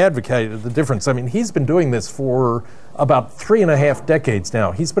long advocated the difference. I mean, he's been doing this for about 3.5 decades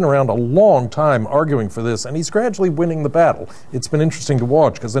now. He's been around a long time arguing for this, and he's gradually winning the battle. It's been interesting to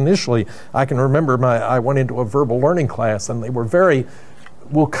watch, because initially, I can remember I went into a verbal learning class, and they were very,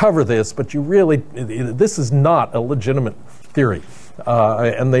 we'll cover this, but this is not a legitimate theory.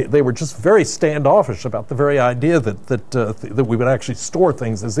 And they were just very standoffish about the very idea that we would actually store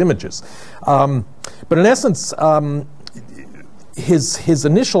things as images. But in essence, his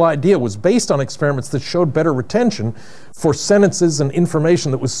initial idea was based on experiments that showed better retention for sentences and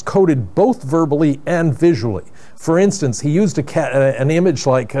information that was coded both verbally and visually. For instance, he used an image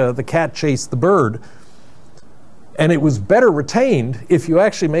like the cat chased the bird, and it was better retained if you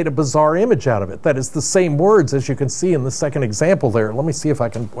actually made a bizarre image out of it. That is the same words as you can see in the second example there. Let me see if I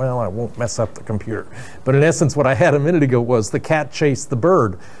can, well, I won't mess up the computer. But in essence, what I had a minute ago was the cat chased the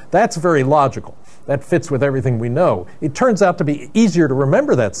bird. That's very logical. That fits with everything we know. It turns out to be easier to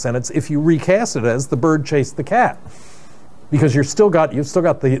remember that sentence if you recast it as the bird chased the cat, because you've still got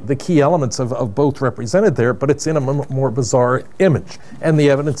the key elements of both represented there, but it's in a more bizarre image. And the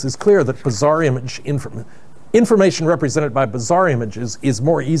evidence is clear that bizarre information represented by bizarre images is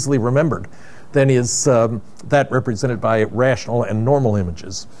more easily remembered than is that represented by rational and normal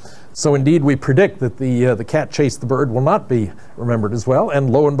images. So indeed, we predict that the cat chased the bird will not be remembered as well, and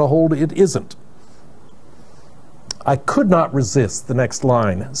lo and behold, it isn't. I could not resist the next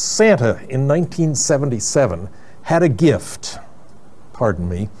line. Santa, in 1977, had a gift, pardon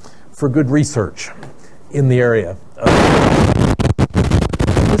me, for good research in the area.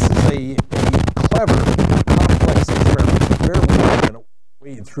 This is a clever, complex experiment. Bear with me, I'm going to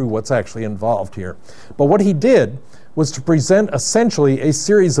wade through what's actually involved here. But what he did was to present essentially a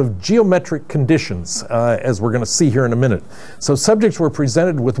series of geometric conditions, as we're going to see here in a minute. So subjects were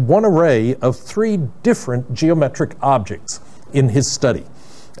presented with one array of 3 different geometric objects in his study.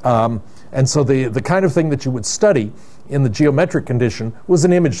 And so the kind of thing that you would study in the geometric condition was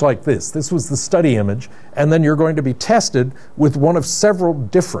an image like this. This was the study image, and then you're going to be tested with one of several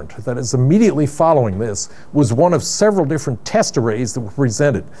different, that is immediately following this, was one of several different test arrays that were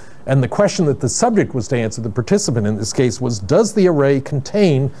presented. And the question that the subject was to answer, the participant in this case, was, does the array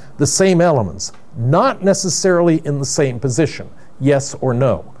contain the same elements? Not necessarily in the same position, yes or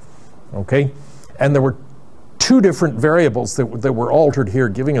no, okay? And there were 2 different variables that were altered here,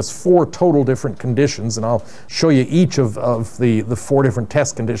 giving us 4 total different conditions, and I'll show you each of the 4 different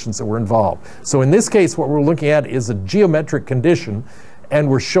test conditions that were involved. So in this case, what we're looking at is a geometric condition, and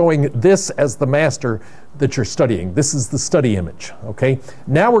we're showing this as the master that you're studying. This is the study image, okay?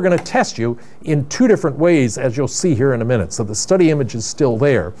 Now we're going to test you in 2 different ways, as you'll see here in a minute. So the study image is still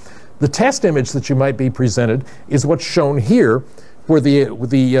there. The test image that you might be presented is what's shown here, where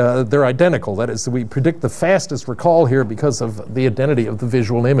they're identical. That is, we predict the fastest recall here because of the identity of the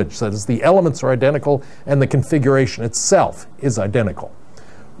visual image. That is, the elements are identical and the configuration itself is identical.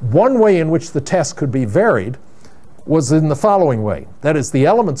 One way in which the test could be varied was in the following way. That is, the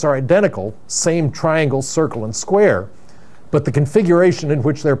elements are identical, same triangle, circle, and square, but the configuration in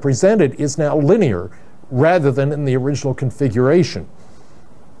which they're presented is now linear rather than in the original configuration.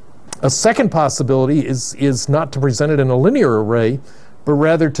 A second possibility is not to present it in a linear array, but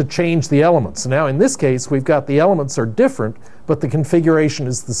rather to change the elements. Now, in this case, we've got the elements are different, but the configuration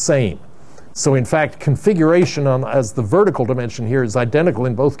is the same. So in fact, configuration as the vertical dimension here is identical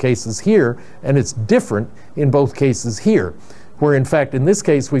in both cases here, and it's different in both cases here, where in fact in this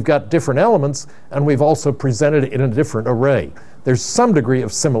case we've got different elements and we've also presented it in a different array. There's some degree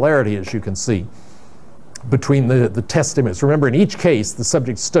of similarity, as you can see, between the test image. Remember, in each case the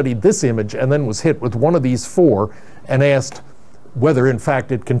subject studied this image and then was hit with one of these four and asked whether in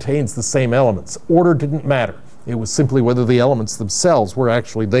fact it contains the same elements. Order didn't matter. It was simply whether the elements themselves were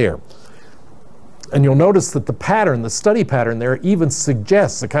actually there. And you'll notice that the pattern, the study pattern there, even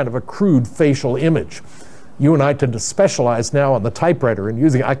suggests a kind of a crude facial image. You and I tend to specialize now on the typewriter in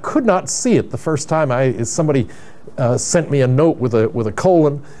using it. I could not see it the first time somebody sent me a note with a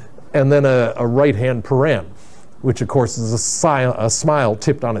colon and then a right-hand paren, which of course is a smile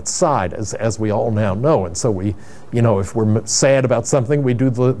tipped on its side, as we all now know. And so we, if we're sad about something, we do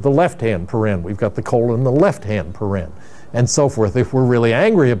the left-hand paren. We've got the colon and the left-hand paren, and so forth. If we're really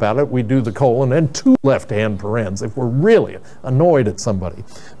angry about it, we do the colon and two left-hand parens if we're really annoyed at somebody.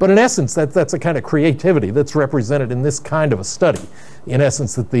 But in essence, that's a kind of creativity that's represented in this kind of a study. In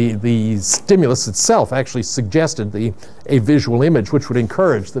essence, that the stimulus itself actually suggested a visual image, which would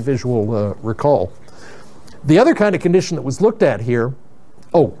encourage the visual recall. The other kind of condition that was looked at here,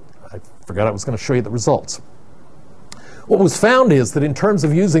 oh, I forgot I was going to show you the results. What was found is that in terms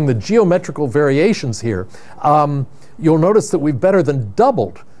of using the geometrical variations here, you'll notice that we've better than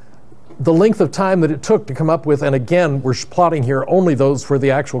doubled the length of time that it took to come up with, and again, we're plotting here only those where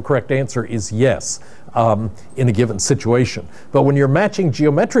the actual correct answer is yes in a given situation. But when you're matching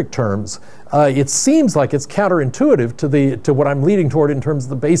geometric terms, it seems like it's counterintuitive to what I'm leading toward in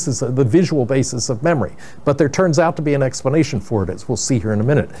terms of the visual basis of memory. But there turns out to be an explanation for it, as we'll see here in a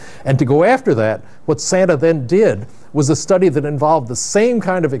minute. And to go after that, what Santa then did was a study that involved the same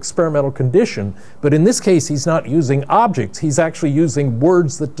kind of experimental condition, but in this case he's not using objects, he's actually using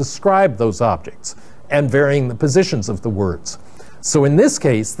words that describe those objects and varying the positions of the words. So in this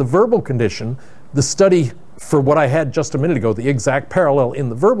case, the verbal condition, the study for what I had just a minute ago, the exact parallel in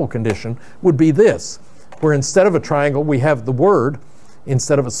the verbal condition, would be this, where instead of a triangle we have the word,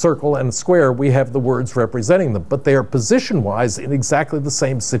 instead of a circle and a square we have the words representing them, but they are position-wise in exactly the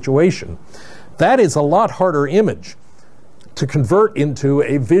same situation. That is a lot harder image to convert into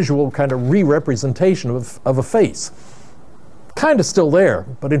a visual kind of re-representation of a face. Kind of still there,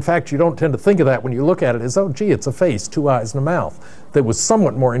 but in fact you don't tend to think of that when you look at it as, oh gee, it's a face, two eyes and a mouth, that was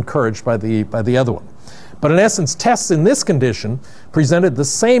somewhat more encouraged by the other one. But in essence, tests in this condition presented the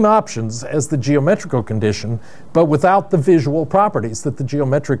same options as the geometrical condition, but without the visual properties that the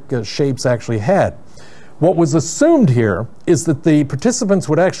geometric shapes actually had. What was assumed here is that the participants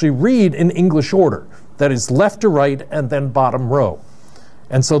would actually read in English order, that is left to right and then bottom row.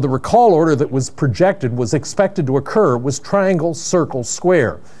 And so the recall order that was projected was expected to occur was triangle, circle,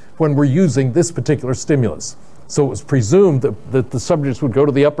 square when we're using this particular stimulus. So it was presumed that the subjects would go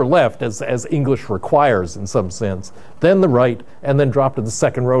to the upper left as English requires in some sense, then the right, and then drop to the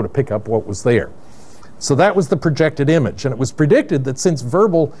second row to pick up what was there. So that was the projected image, and it was predicted that since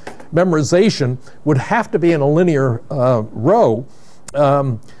verbal memorization would have to be in a linear row,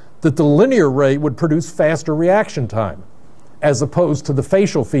 that the linear array would produce faster reaction time, as opposed to the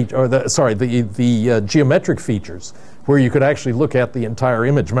facial feature, or the geometric features, where you could actually look at the entire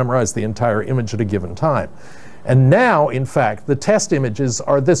image, memorize the entire image at a given time. And now, in fact, the test images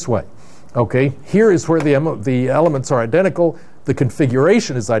are this way. Okay, here is where the elements are identical, the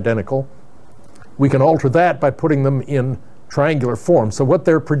configuration is identical. We can alter that by putting them in triangular form. So what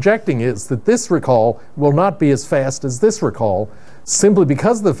they're projecting is that this recall will not be as fast as this recall, simply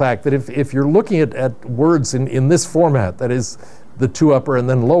because of the fact that if you're looking at words in this format, that is the two upper and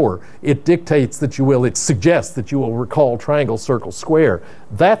then lower, it dictates that it suggests that you will recall triangle, circle, square.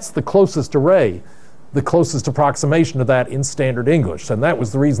 That's the closest array, the closest approximation to that in standard English. And that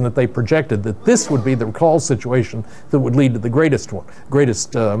was the reason that they projected that this would be the recall situation that would lead to the greatest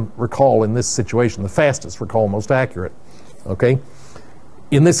recall in this situation, the fastest recall, most accurate. Okay?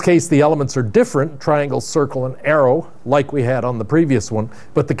 In this case, the elements are different, triangle, circle, and arrow, like we had on the previous one,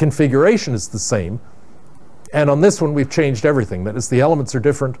 but the configuration is the same. And on this one, we've changed everything. That is, the elements are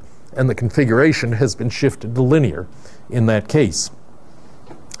different, and the configuration has been shifted to linear in that case.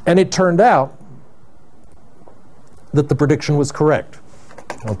 And it turned out that the prediction was correct.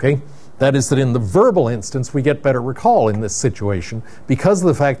 Okay? That is, that in the verbal instance, we get better recall in this situation because of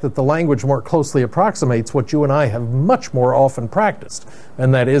the fact that the language more closely approximates what you and I have much more often practiced,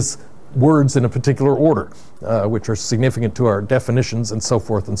 and that is words in a particular order, which are significant to our definitions and so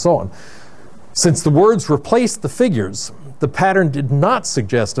forth and so on. Since the words replaced the figures, the pattern did not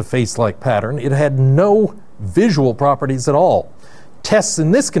suggest a face-like pattern. It had no visual properties at all. Tests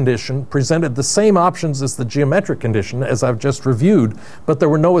in this condition presented the same options as the geometric condition as I've just reviewed, but there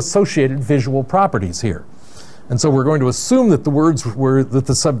were no associated visual properties here. And so we're going to assume that the words were that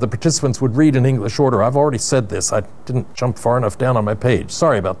the participants would read in English order. I've already said this. I didn't jump far enough down on my page.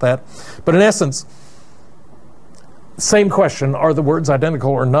 Sorry about that. But in essence, same question, are the words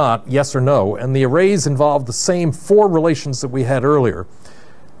identical or not, yes or no? And the arrays involved the same 4 relations that we had earlier.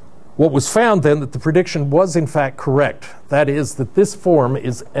 What was found then that the prediction was in fact correct. That is that this form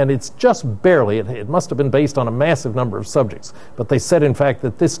is, and it's just barely, it must have been based on a massive number of subjects, but they said in fact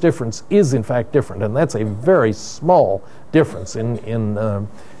that this difference is in fact different, and that's a very small difference in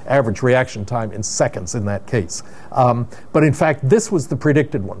average reaction time in seconds in that case. But in fact, this was the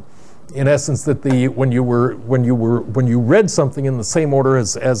predicted one. In essence, that when you read something in the same order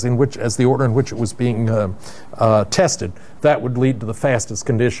as the order in which it was being tested, that would lead to the fastest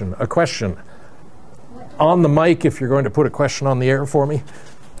condition. A question on the mic, if you're going to put a question on the air for me.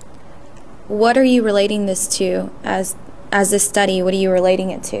 What are you relating this to as this study? What are you relating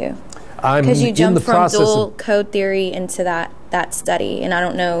it to? Because you jumped from dual code theory into that study, and I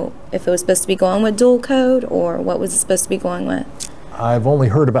don't know if it was supposed to be going with dual code or what was it supposed to be going with. I've only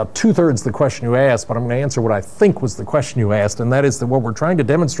heard about 2/3 the question you asked, but I'm going to answer what I think was the question you asked, and that is that what we're trying to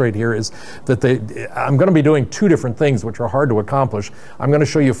demonstrate here is that I'm going to be doing 2 different things which are hard to accomplish. I'm going to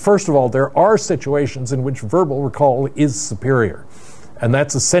show you, first of all, there are situations in which verbal recall is superior. And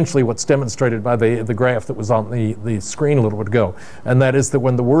that's essentially what's demonstrated by the graph that was on the screen a little bit ago. And that is that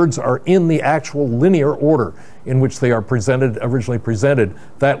when the words are in the actual linear order in which they are originally presented,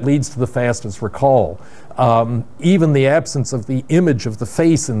 that leads to the fastest recall. Even the absence of the image of the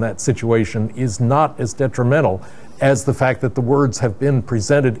face in that situation is not as detrimental as the fact that the words have been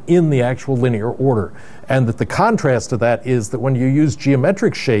presented in the actual linear order. And that the contrast to that is that when you use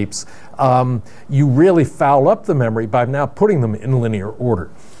geometric shapes, you really foul up the memory by now putting them in linear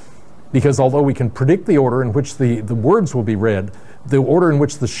order. Because although we can predict the order in which the words will be read, the order in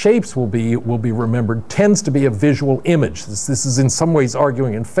which the shapes will be remembered tends to be a visual image. This is in some ways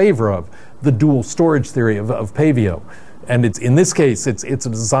arguing in favor of the dual storage theory of Pavio. And in this case, it's a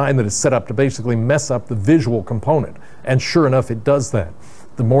design that is set up to basically mess up the visual component. And sure enough, it does that.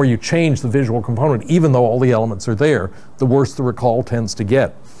 The more you change the visual component, even though all the elements are there, the worse the recall tends to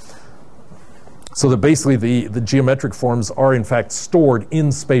get. So that basically the geometric forms are in fact stored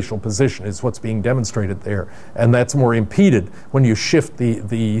in spatial position is what's being demonstrated there. And that's more impeded when you shift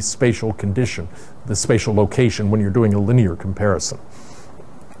the spatial condition, the spatial location, when you're doing a linear comparison.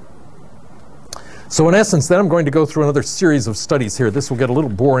 So in essence, then I'm going to go through another series of studies here. This will get a little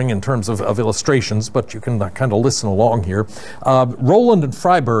boring in terms of illustrations, but you can kind of listen along here. Rowland and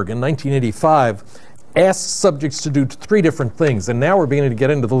Freiberg in 1985 asked subjects to do 3 different things, and now we're beginning to get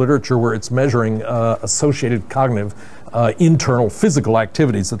into the literature where it's measuring associated cognitive internal physical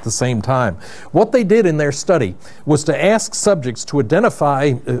activities at the same time. What they did in their study was to ask subjects to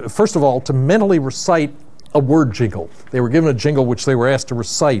identify, first of all, to mentally recite a word jingle. They were given a jingle which they were asked to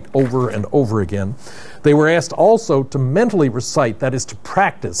recite over and over again. They were asked also to mentally recite, that is to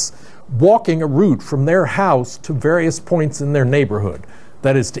practice, walking a route from their house to various points in their neighborhood.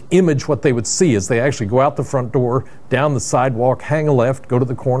 That is to image what they would see as they actually go out the front door, down the sidewalk, hang a left, go to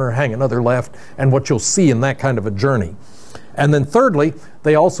the corner, hang another left, and what you'll see in that kind of a journey. And then thirdly,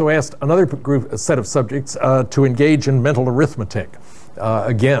 they also asked another a set of subjects to engage in mental arithmetic.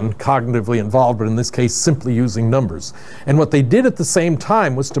 Again, cognitively involved, but in this case, simply using numbers. And what they did at the same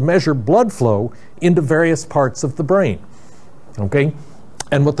time was to measure blood flow into various parts of the brain. Okay?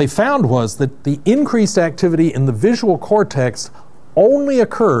 And what they found was that the increased activity in the visual cortex only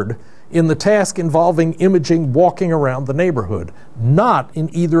occurred in the task involving imaging walking around the neighborhood, not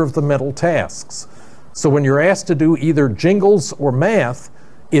in either of the mental tasks. So when you're asked to do either jingles or math,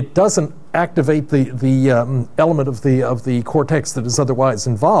 it doesn't activate the element of the cortex that is otherwise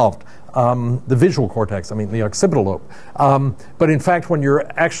involved, the visual cortex, I mean the occipital lobe. But in fact, when you're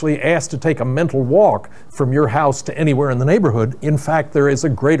actually asked to take a mental walk from your house to anywhere in the neighborhood, in fact, there is a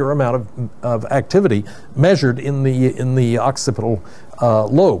greater amount of activity measured in the occipital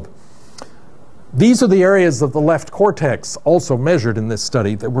lobe. These are the areas of the left cortex also measured in this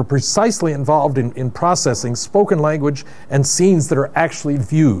study that were precisely involved in processing spoken language and scenes that are actually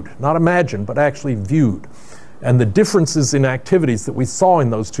viewed, not imagined, but actually viewed. And the differences in activities that we saw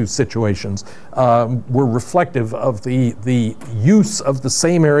in those 2 situations were reflective of the use of the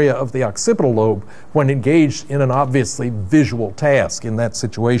same area of the occipital lobe when engaged in an obviously visual task in that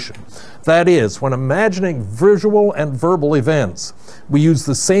situation. That is, when imagining visual and verbal events, we use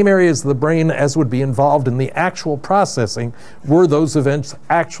the same areas of the brain as would be involved in the actual processing were those events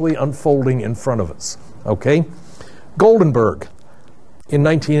actually unfolding in front of us. Okay? Goldenberg. in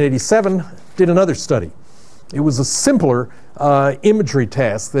 1987, did another study. It was a simpler imagery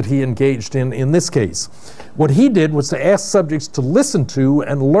task that he engaged in this case. What he did was to ask subjects to listen to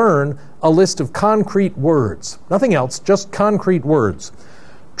and learn a list of concrete words. Nothing else, just concrete words.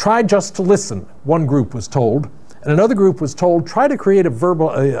 Try just to listen, one group was told, and another group was told, try to create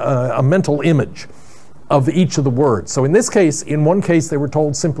a mental image of each of the words. So in this case, in one case, they were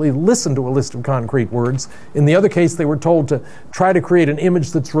told simply listen to a list of concrete words. In the other case, they were told to try to create an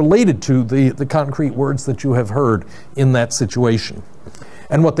image that's related to the concrete words that you have heard in that situation.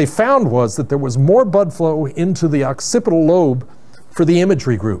 And what they found was that there was more blood flow into the occipital lobe for the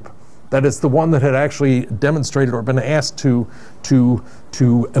imagery group. That is the one that had actually demonstrated or been asked to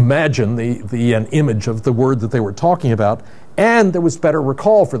imagine an image of the word that they were talking about. And there was better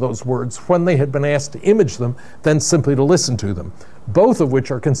recall for those words when they had been asked to image them than simply to listen to them, both of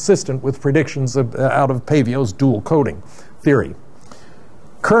which are consistent with predictions out of Pavio's dual coding theory.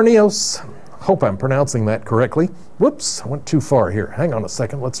 Kurnios, hope I'm pronouncing that correctly. Whoops, I went too far here. Hang on a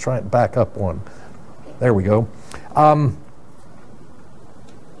second, let's try and back up one. There we go.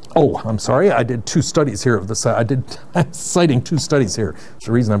 Oh, I'm sorry, I did two studies here of this. I'm citing two studies here. It's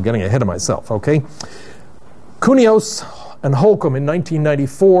the reason I'm getting ahead of myself, okay? Kurnios and Holcomb in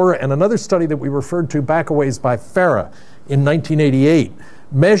 1994, and another study that we referred to back a ways by Farah in 1988,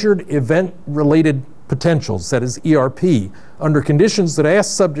 measured event-related potentials, that is ERP, under conditions that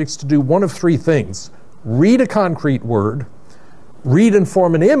asked subjects to do one of three things: read a concrete word, read and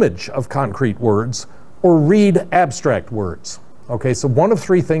form an image of concrete words, or read abstract words. Okay, so one of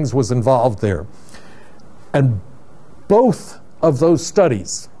three things was involved there. And both of those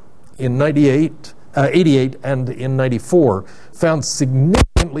studies in 88 and in 94 found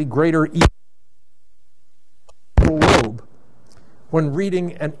significantly greater lobe when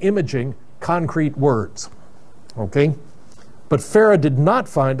reading and imaging concrete words. Okay? But Farah did not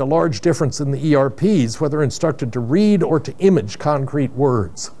find a large difference in the ERPs, whether instructed to read or to image concrete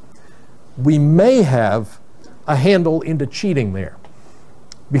words. We may have a handle into cheating there,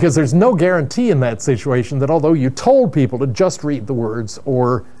 because there's no guarantee in that situation that although you told people to just read the words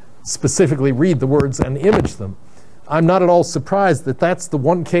or specifically read the words and image them, I'm not at all surprised that that's the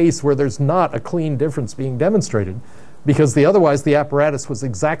one case where there's not a clean difference being demonstrated, because otherwise the apparatus was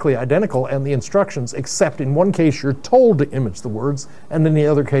exactly identical and the instructions, except in one case you're told to image the words and in the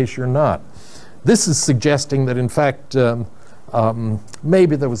other case you're not. This is suggesting that in fact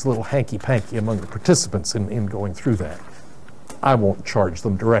maybe there was a little hanky-panky among the participants in going through that. I won't charge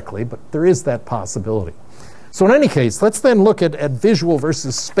them directly, but there is that possibility. So in any case, let's then look at visual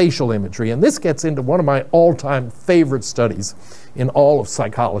versus spatial imagery. And this gets into one of my all-time favorite studies in all of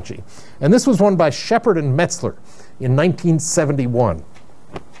psychology. And this was one by Shepard and Metzler in 1971.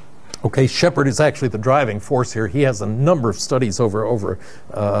 Okay, Shepard is actually the driving force here. He has a number of studies over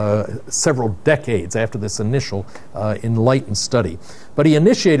several decades after this initial enlightened study. But he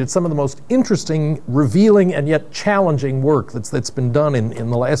initiated some of the most interesting, revealing, and yet challenging work that's been done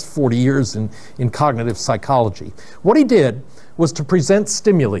in the last 40 years in cognitive psychology. What he did was to present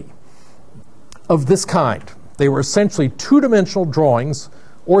stimuli of this kind. They were essentially two-dimensional drawings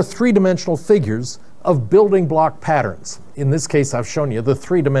or three-dimensional figures of building block patterns. In this case, I've shown you the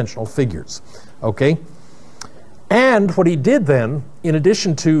three-dimensional figures, okay? And what he did then, in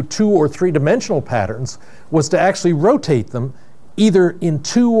addition to two or three-dimensional patterns, was to actually rotate them either in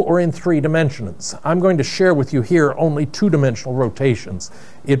two or in three dimensions. I'm going to share with you here only two-dimensional rotations.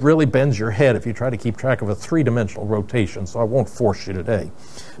 It really bends your head if you try to keep track of a three-dimensional rotation, so I won't force you today.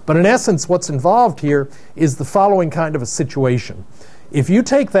 But in essence, what's involved here is the following kind of a situation. If you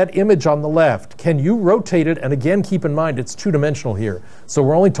take that image on the left, can you rotate it? And again, keep in mind, it's two-dimensional here. So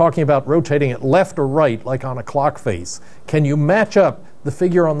we're only talking about rotating it left or right, like on a clock face. Can you match up the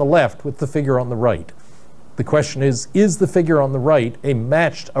figure on the left with the figure on the right? The question is the figure on the right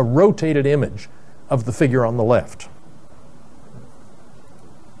a rotated image of the figure on the left?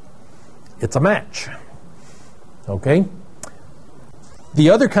 It's a match. Okay? The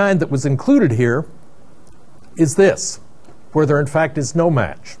other kind that was included here is this, where there in fact is no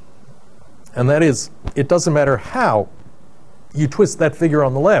match. And that is, it doesn't matter how you twist that figure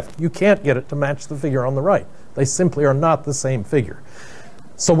on the left, you can't get it to match the figure on the right. They simply are not the same figure.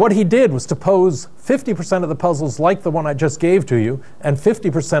 So what he did was to pose 50% of the puzzles like the one I just gave to you, and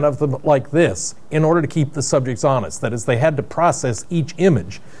 50% of them like this, in order to keep the subjects honest. That is, they had to process each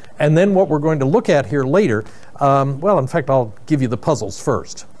image. And then what we're going to look at here later, well, in fact, I'll give you the puzzles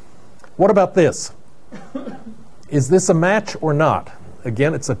first. What about this? Is this a match or not?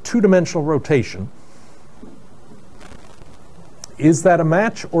 Again, it's a two-dimensional rotation. Is that a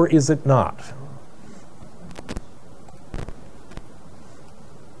match or is it not?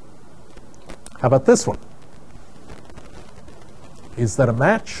 How about this one? Is that a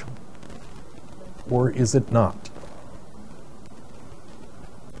match or is it not?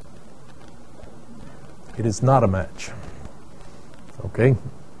 It is not a match. Okay?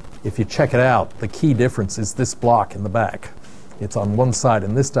 If you check it out, the key difference is this block in the back. It's on one side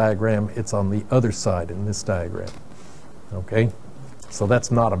in this diagram, it's on the other side in this diagram. Okay? So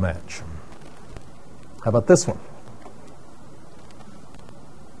that's not a match. How about this one?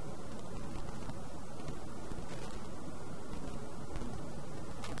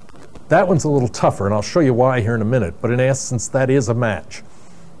 That one's a little tougher, and I'll show you why here in a minute, but in essence, that is a match.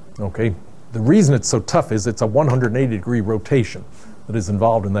 Okay? The reason it's so tough is it's a 180-degree rotation that is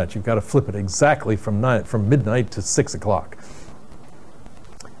involved in that. You've got to flip it exactly from midnight to 6 o'clock.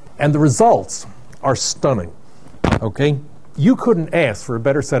 And the results are stunning. Okay? You couldn't ask for a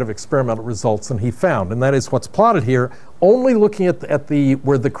better set of experimental results than he found, and that is what's plotted here, only looking at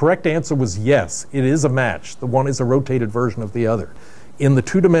where the correct answer was yes, it is a match. The one is a rotated version of the other. In the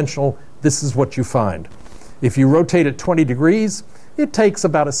two-dimensional, this is what you find. If you rotate it 20 degrees, it takes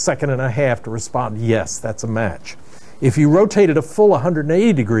about a second and a half to respond, yes, that's a match. If you rotate it a full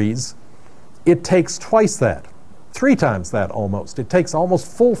 180 degrees, it takes twice that, 3 times that almost. It takes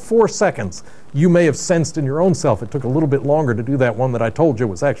almost full 4 seconds. You may have sensed in your own self it took a little bit longer to do that one that I told you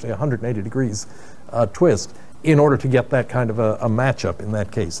was actually 180 degrees twist in order to get that kind of a matchup in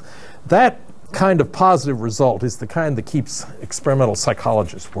that case. That kind of positive result is the kind that keeps experimental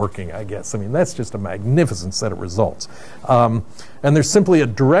psychologists working, I guess. I mean, that's just a magnificent set of results. And there's simply a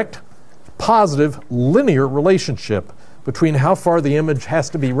direct, positive, linear relationship between how far the image has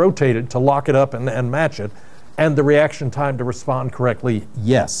to be rotated to lock it up and match it, and the reaction time to respond correctly,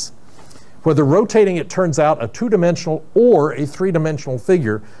 yes. Whether rotating it turns out a 2-dimensional or a 3-dimensional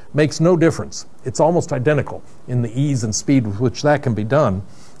figure makes no difference. It's almost identical in the ease and speed with which that can be done.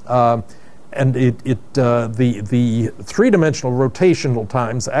 And the 3-dimensional rotational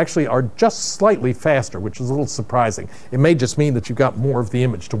times actually are just slightly faster, which is a little surprising. It may just mean that you've got more of the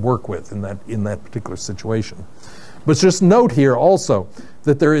image to work with in that particular situation. But just note here also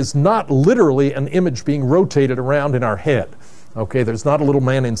that there is not literally an image being rotated around in our head. Okay, there's not a little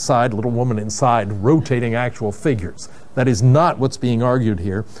man inside, little woman inside, rotating actual figures. That is not what's being argued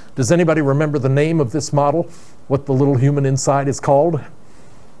here. Does anybody remember the name of this model? What the little human inside is called?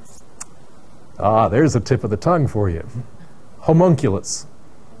 Ah, there's a tip of the tongue for you. Homunculus.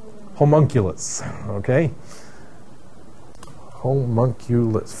 Homunculus, okay?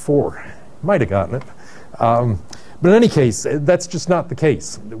 Homunculus 4. Might have gotten it. But in any case, that's just not the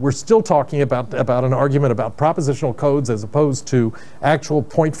case. We're still talking about an argument about propositional codes as opposed to actual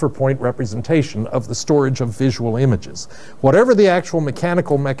point-for-point representation of the storage of visual images. Whatever the actual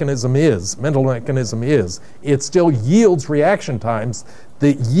mechanical mechanism is, mental mechanism is, it still yields reaction times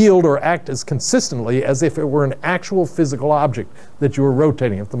that yield or act as consistently as if it were an actual physical object that you were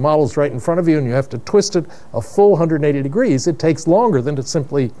rotating. If the model's right in front of you and you have to twist it a full 180 degrees, it takes longer than to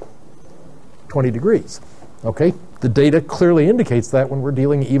simply 20 degrees. Okay? The data clearly indicates that when we're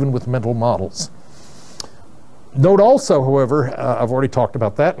dealing even with mental models. Note also, however, I've already talked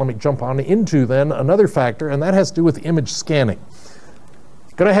about that. Let me jump on into then another factor, and that has to do with image scanning.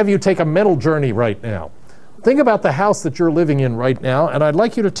 I'm going to have you take a mental journey right now. Think about the house that you're living in right now, and I'd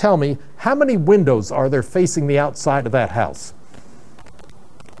like you to tell me how many windows are there facing the outside of that house.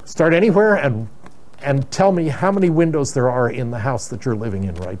 Start anywhere and tell me how many windows there are in the house that you're living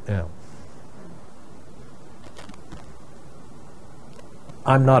in right now.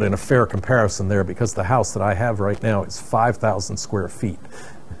 I'm not in a fair comparison there because the house that I have right now is 5,000 square feet.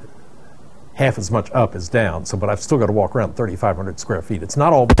 Half as much up as down, but I've still got to walk around 3,500 square feet. It's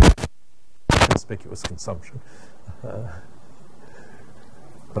not all conspicuous consumption. But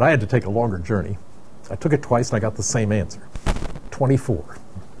I had to take a longer journey. I took it twice and I got the same answer, 24.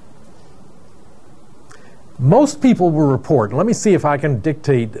 Most people will report, and let me see if I can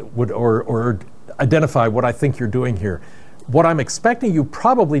dictate or identify what I think you're doing here. What I'm expecting you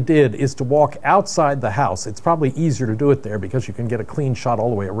probably did is to walk outside the house. It's probably easier to do it there because you can get a clean shot all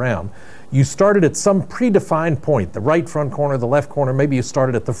the way around. You started at some predefined point, the right front corner, the left corner, maybe you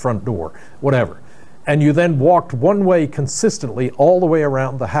started at the front door, whatever. And you then walked one way consistently all the way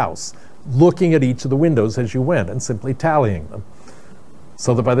around the house, looking at each of the windows as you went and simply tallying them.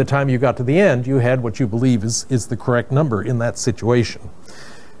 So that by the time you got to the end, you had what you believe is the correct number in that situation.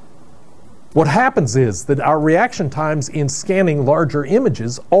 What happens is that our reaction times in scanning larger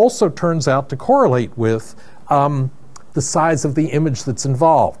images also turns out to correlate with the size of the image that's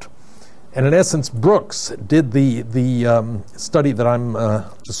involved. And in essence, Brooks did the study that I'm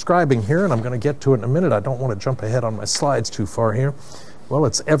describing here, and I'm going to get to it in a minute. I don't want to jump ahead on my slides too far here. Well,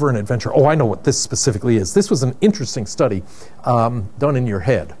 it's ever an adventure. Oh, I know what this specifically is. This was an interesting study done in your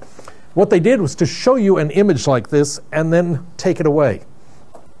head. What they did was to show you an image like this and then take it away.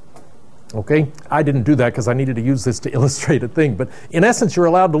 Okay? I didn't do that because I needed to use this to illustrate a thing. But in essence, you're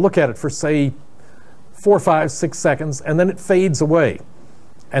allowed to look at it for, say, 4, 5, 6 seconds, and then it fades away.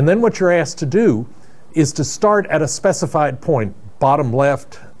 And then what you're asked to do is to start at a specified point, bottom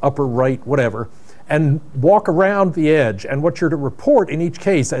left, upper right, whatever, and walk around the edge. And what you're to report in each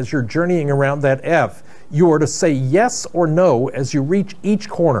case as you're journeying around that F, you are to say yes or no as you reach each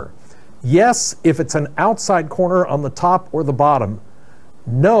corner. Yes if it's an outside corner on the top or the bottom.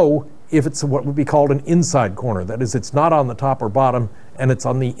 No if it's what would be called an inside corner. That is, it's not on the top or bottom and it's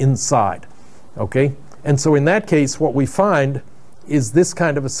on the inside. Okay? And so in that case, what we find is this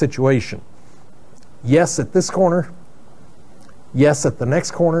kind of a situation. Yes at this corner. Yes at the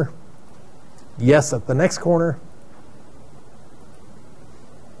next corner. Yes at the next corner.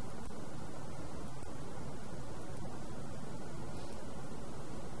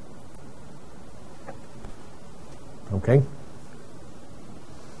 Okay?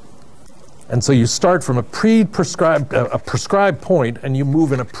 And so you start from a prescribed point and you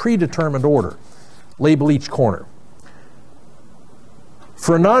move in a predetermined order. Label each corner.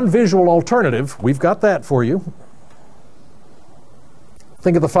 For a non-visual alternative, we've got that for you.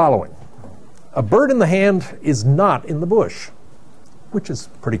 Think of the following. A bird in the hand is not in the bush, which is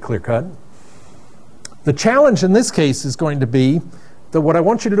pretty clear-cut. The challenge in this case is going to be that what I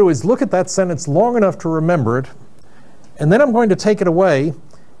want you to do is look at that sentence long enough to remember it, and then I'm going to take it away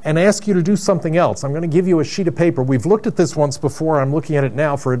and ask you to do something else. I'm going to give you a sheet of paper. We've looked at this once before. I'm looking at it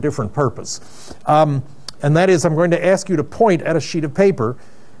now for a different purpose. And that is, I'm going to ask you to point at a sheet of paper,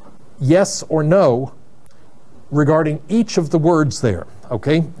 yes or no, regarding each of the words there.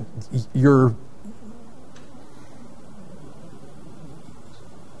 Okay? You're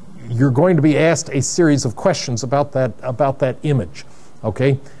going to be asked a series of questions about that image.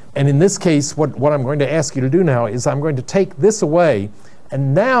 Okay? And in this case, what I'm going to ask you to do now is I'm going to take this away,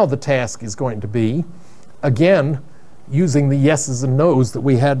 and now the task is going to be, again, using the yeses and nos that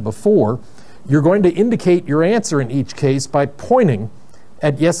we had before, you're going to indicate your answer in each case by pointing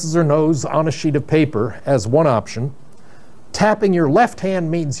at yeses or nos on a sheet of paper as one option. Tapping your left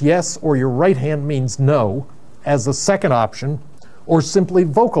hand means yes or your right hand means no as a second option, or simply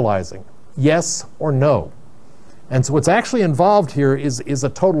vocalizing yes or no. And so what's actually involved here is a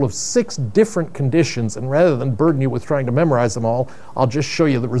total of 6 different conditions, and rather than burden you with trying to memorize them all, I'll just show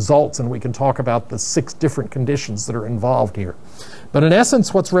you the results and we can talk about the 6 different conditions that are involved here. But in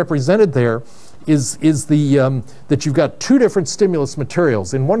essence, what's represented there is that you've got 2 different stimulus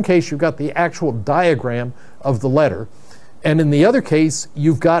materials. In one case, you've got the actual diagram of the letter, and in the other case,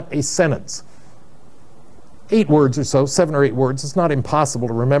 you've got a sentence. 8 words or so, 7 or 8 words. It's not impossible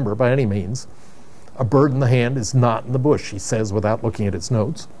to remember by any means. A bird in the hand is not in the bush, he says without looking at his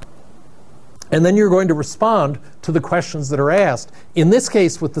notes. And then you're going to respond to the questions that are asked. In this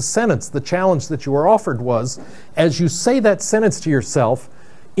case, with the sentence, the challenge that you were offered was, as you say that sentence to yourself,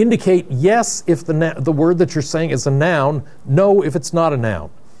 indicate yes if the word that you're saying is a noun, no if it's not a noun.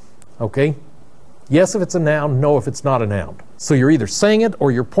 Okay? Yes if it's a noun, no if it's not a noun. So you're either saying it,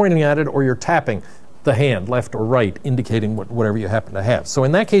 or you're pointing at it, or you're tapping the hand, left or right, indicating whatever you happen to have. So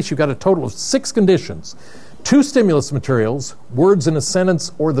in that case, you've got a total of 6 conditions. 2 stimulus materials, words in a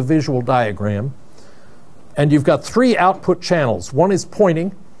sentence or the visual diagram. And you've got 3 output channels. One is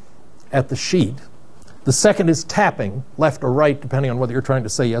pointing at the sheet. The second is tapping, left or right, depending on whether you're trying to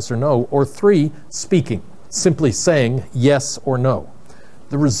say yes or no. Or 3, speaking, simply saying yes or no.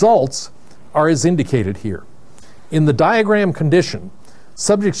 The results are as indicated here. In the diagram condition,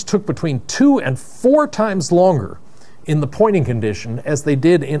 subjects took between 2 and 4 times longer in the pointing condition as they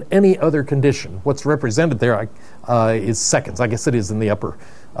did in any other condition. What's represented there is seconds. I guess it is in the upper.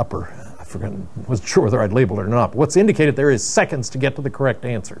 I forgot, wasn't sure whether I'd labeled it or not. But what's indicated there is seconds to get to the correct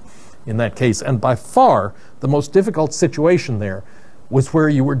answer in that case. And by far, the most difficult situation there was where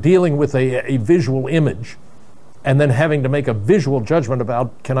you were dealing with a visual image and then having to make a visual judgment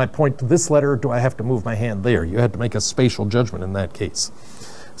about, can I point to this letter or do I have to move my hand there? You had to make a spatial judgment in that case.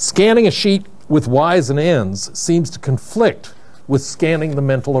 Scanning a sheet with Y's and N's seems to conflict with scanning the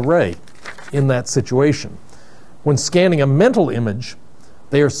mental array in that situation. When scanning a mental image,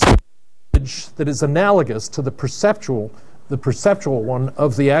 they are an image that is analogous to the perceptual one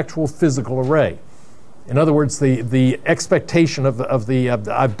of the actual physical array. In other words, the expectation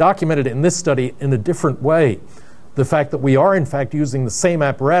I've documented in this study in a different way, the fact that we are in fact using the same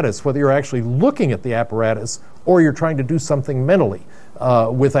apparatus, whether you're actually looking at the apparatus or you're trying to do something mentally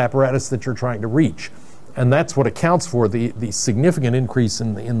with apparatus that you're trying to reach. And that's what accounts for the significant increase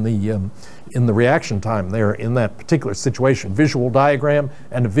in the reaction time there in that particular situation. Visual diagram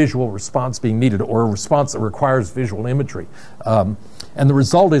and a visual response being needed, or a response that requires visual imagery. And the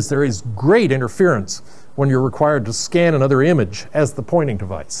result is there is great interference when you're required to scan another image as the pointing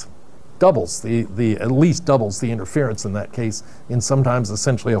device. Doubles, at least doubles the interference in that case, in sometimes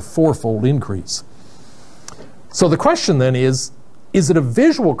essentially a 4-fold increase. So the question then is it a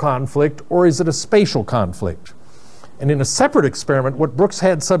visual conflict or is it a spatial conflict? And in a separate experiment, what Brooks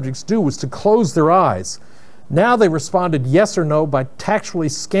had subjects do was to close their eyes. Now they responded yes or no by tactually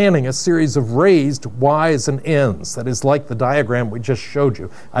scanning a series of raised Y's and N's. That is like the diagram we just showed you.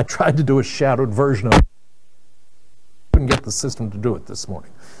 I tried to do a shadowed version of it. I couldn't get the system to do it this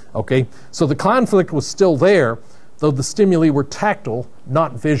morning. Okay, so the conflict was still there, though the stimuli were tactile,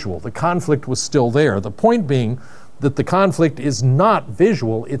 not visual. The conflict was still there. The point being that the conflict is not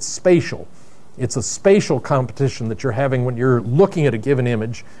visual, it's spatial. It's a spatial competition that you're having when you're looking at a given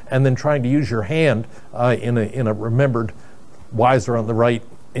image and then trying to use your hand in a remembered Y's are on the right,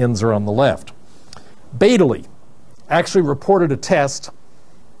 N's are on the left. Bailey actually reported a test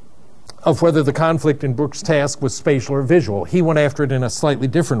of whether the conflict in Brooks' task was spatial or visual. He went after it in a slightly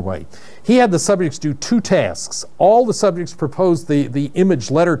different way. He had the subjects do 2 tasks. All the subjects proposed the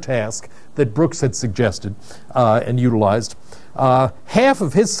image letter task that Brooks had suggested and utilized. Half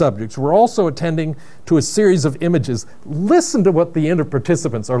of his subjects were also attending to a series of images. Listen to what the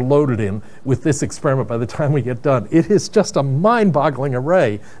participants are loaded in with this experiment by the time we get done. It is just a mind-boggling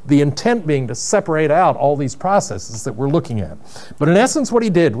array, the intent being to separate out all these processes that we're looking at. But in essence, what he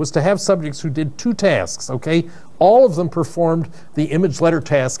did was to have subjects who did 2 tasks, okay? All of them performed the image letter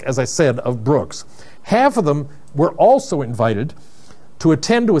task, as I said, of Brooks. Half of them were also invited to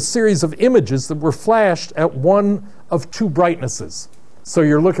attend to a series of images that were flashed at one of 2 brightnesses. So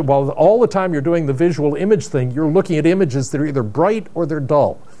you're looking, well, all the time you're doing the visual image thing, you're looking at images that are either bright or they're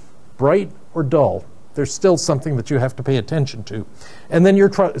dull. Bright or dull. There's still something that you have to pay attention to. And then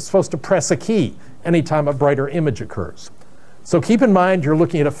you're supposed to press a key anytime a brighter image occurs. So keep in mind, you're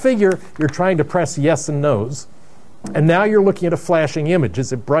looking at a figure, you're trying to press yes and no's, and now you're looking at a flashing image.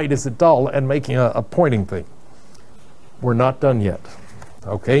 Is it bright, is it dull, and making a pointing thing. We're not done yet.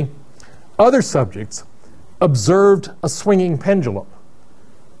 Okay? Other subjects observed a swinging pendulum,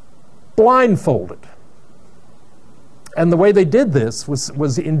 blindfolded. And the way they did this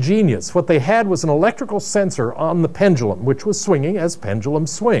was ingenious. What they had was an electrical sensor on the pendulum, which was swinging as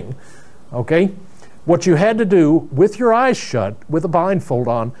pendulums swing. Okay? What you had to do with your eyes shut, with a blindfold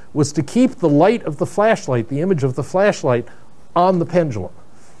on, was to keep the light of the flashlight, the image of the flashlight, on the pendulum.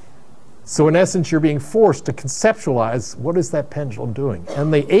 So in essence, you're being forced to conceptualize what is that pendulum doing.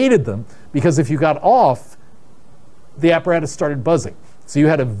 And they aided them because if you got off, the apparatus started buzzing. So you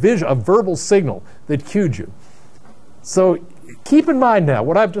had a verbal signal that cued you. So keep in mind now,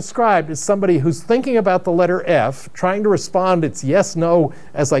 what I've described is somebody who's thinking about the letter F, trying to respond, it's yes, no,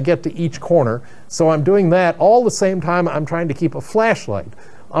 as I get to each corner. So I'm doing that all the same time I'm trying to keep a flashlight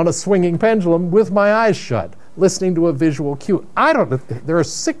on a swinging pendulum with my eyes shut, listening to a visual cue. There are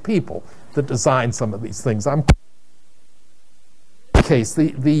sick people that design some of these things.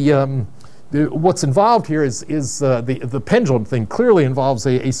 What's involved here is the pendulum thing clearly involves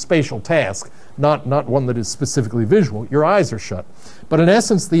a spatial task, not one that is specifically visual. Your eyes are shut. But in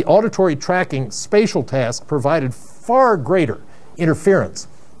essence, the auditory tracking spatial task provided far greater interference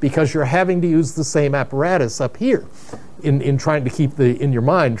because you're having to use the same apparatus up here in trying to keep in your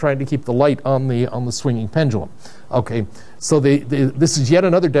mind, trying to keep the light on the swinging pendulum. Okay, so this is yet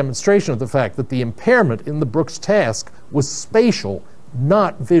another demonstration of the fact that the impairment in the Brooks task was spatial,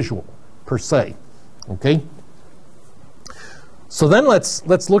 not visual per se. Okay. So then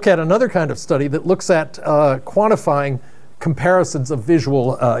let's look at another kind of study that looks at quantifying comparisons of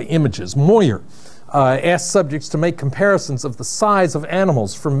visual images. Moyer asked subjects to make comparisons of the size of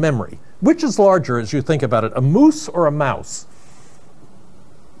animals from memory. Which is larger as you think about it, a moose or a mouse?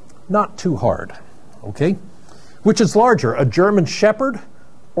 Not too hard. Okay. Which is larger, a German shepherd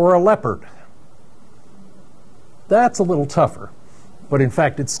or a leopard? That's a little tougher. But in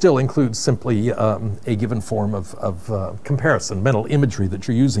fact, it still includes simply a given form of comparison, mental imagery that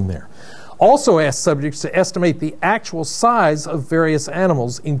you're using there. Also asked subjects to estimate the actual size of various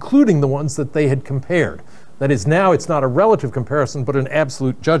animals, including the ones that they had compared. That is, now it's not a relative comparison, but an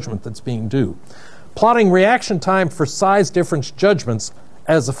absolute judgment that's being due. Plotting reaction time for size difference judgments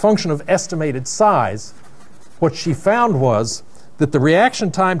as a function of estimated size, what she found was that the reaction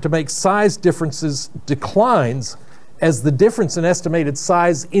time to make size differences declines as the difference in estimated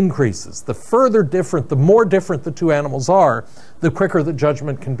size increases. The further different, the more different the two animals are, the quicker the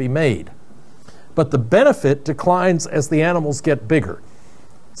judgment can be made. but the benefit declines as the animals get bigger.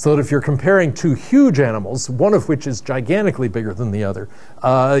 So that if you're comparing two huge animals, one of which is gigantically bigger than the other,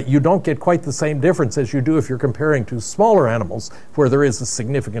 you don't get quite the same difference as you do if you're comparing two smaller animals where there is a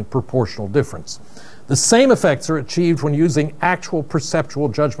significant proportional difference. The same effects are achieved when using actual perceptual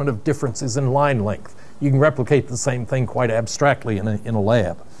judgment of differences in line length. You can replicate the same thing quite abstractly in a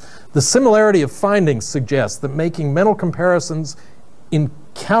lab. The similarity of findings suggests that making mental comparisons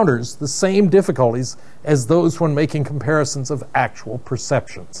encounters the same difficulties as those when making comparisons of actual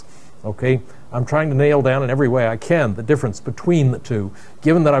perceptions. Okay, I'm trying to nail down in every way I can the difference between the two.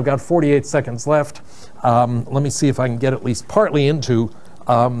 Given that I've got 48 seconds left, let me see if I can get at least partly into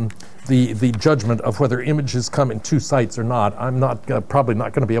the judgment of whether images come in two sites or not. I'm probably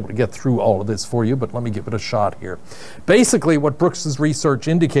not going to be able to get through all of this for you, but let me give it a shot here. Basically, what Brooks's research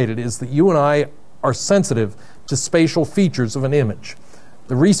indicated is that you and I are sensitive to spatial features of an image.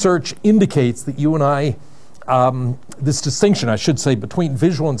 The research indicates that you and I, this distinction, I should say, between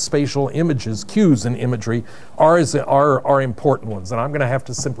visual and spatial images, cues in imagery, are important ones. And I'm going to have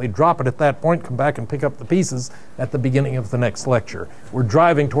to simply drop it at that point, come back and pick up the pieces at the beginning of the next lecture. We're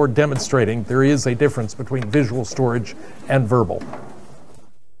driving toward demonstrating there is a difference between visual storage and verbal.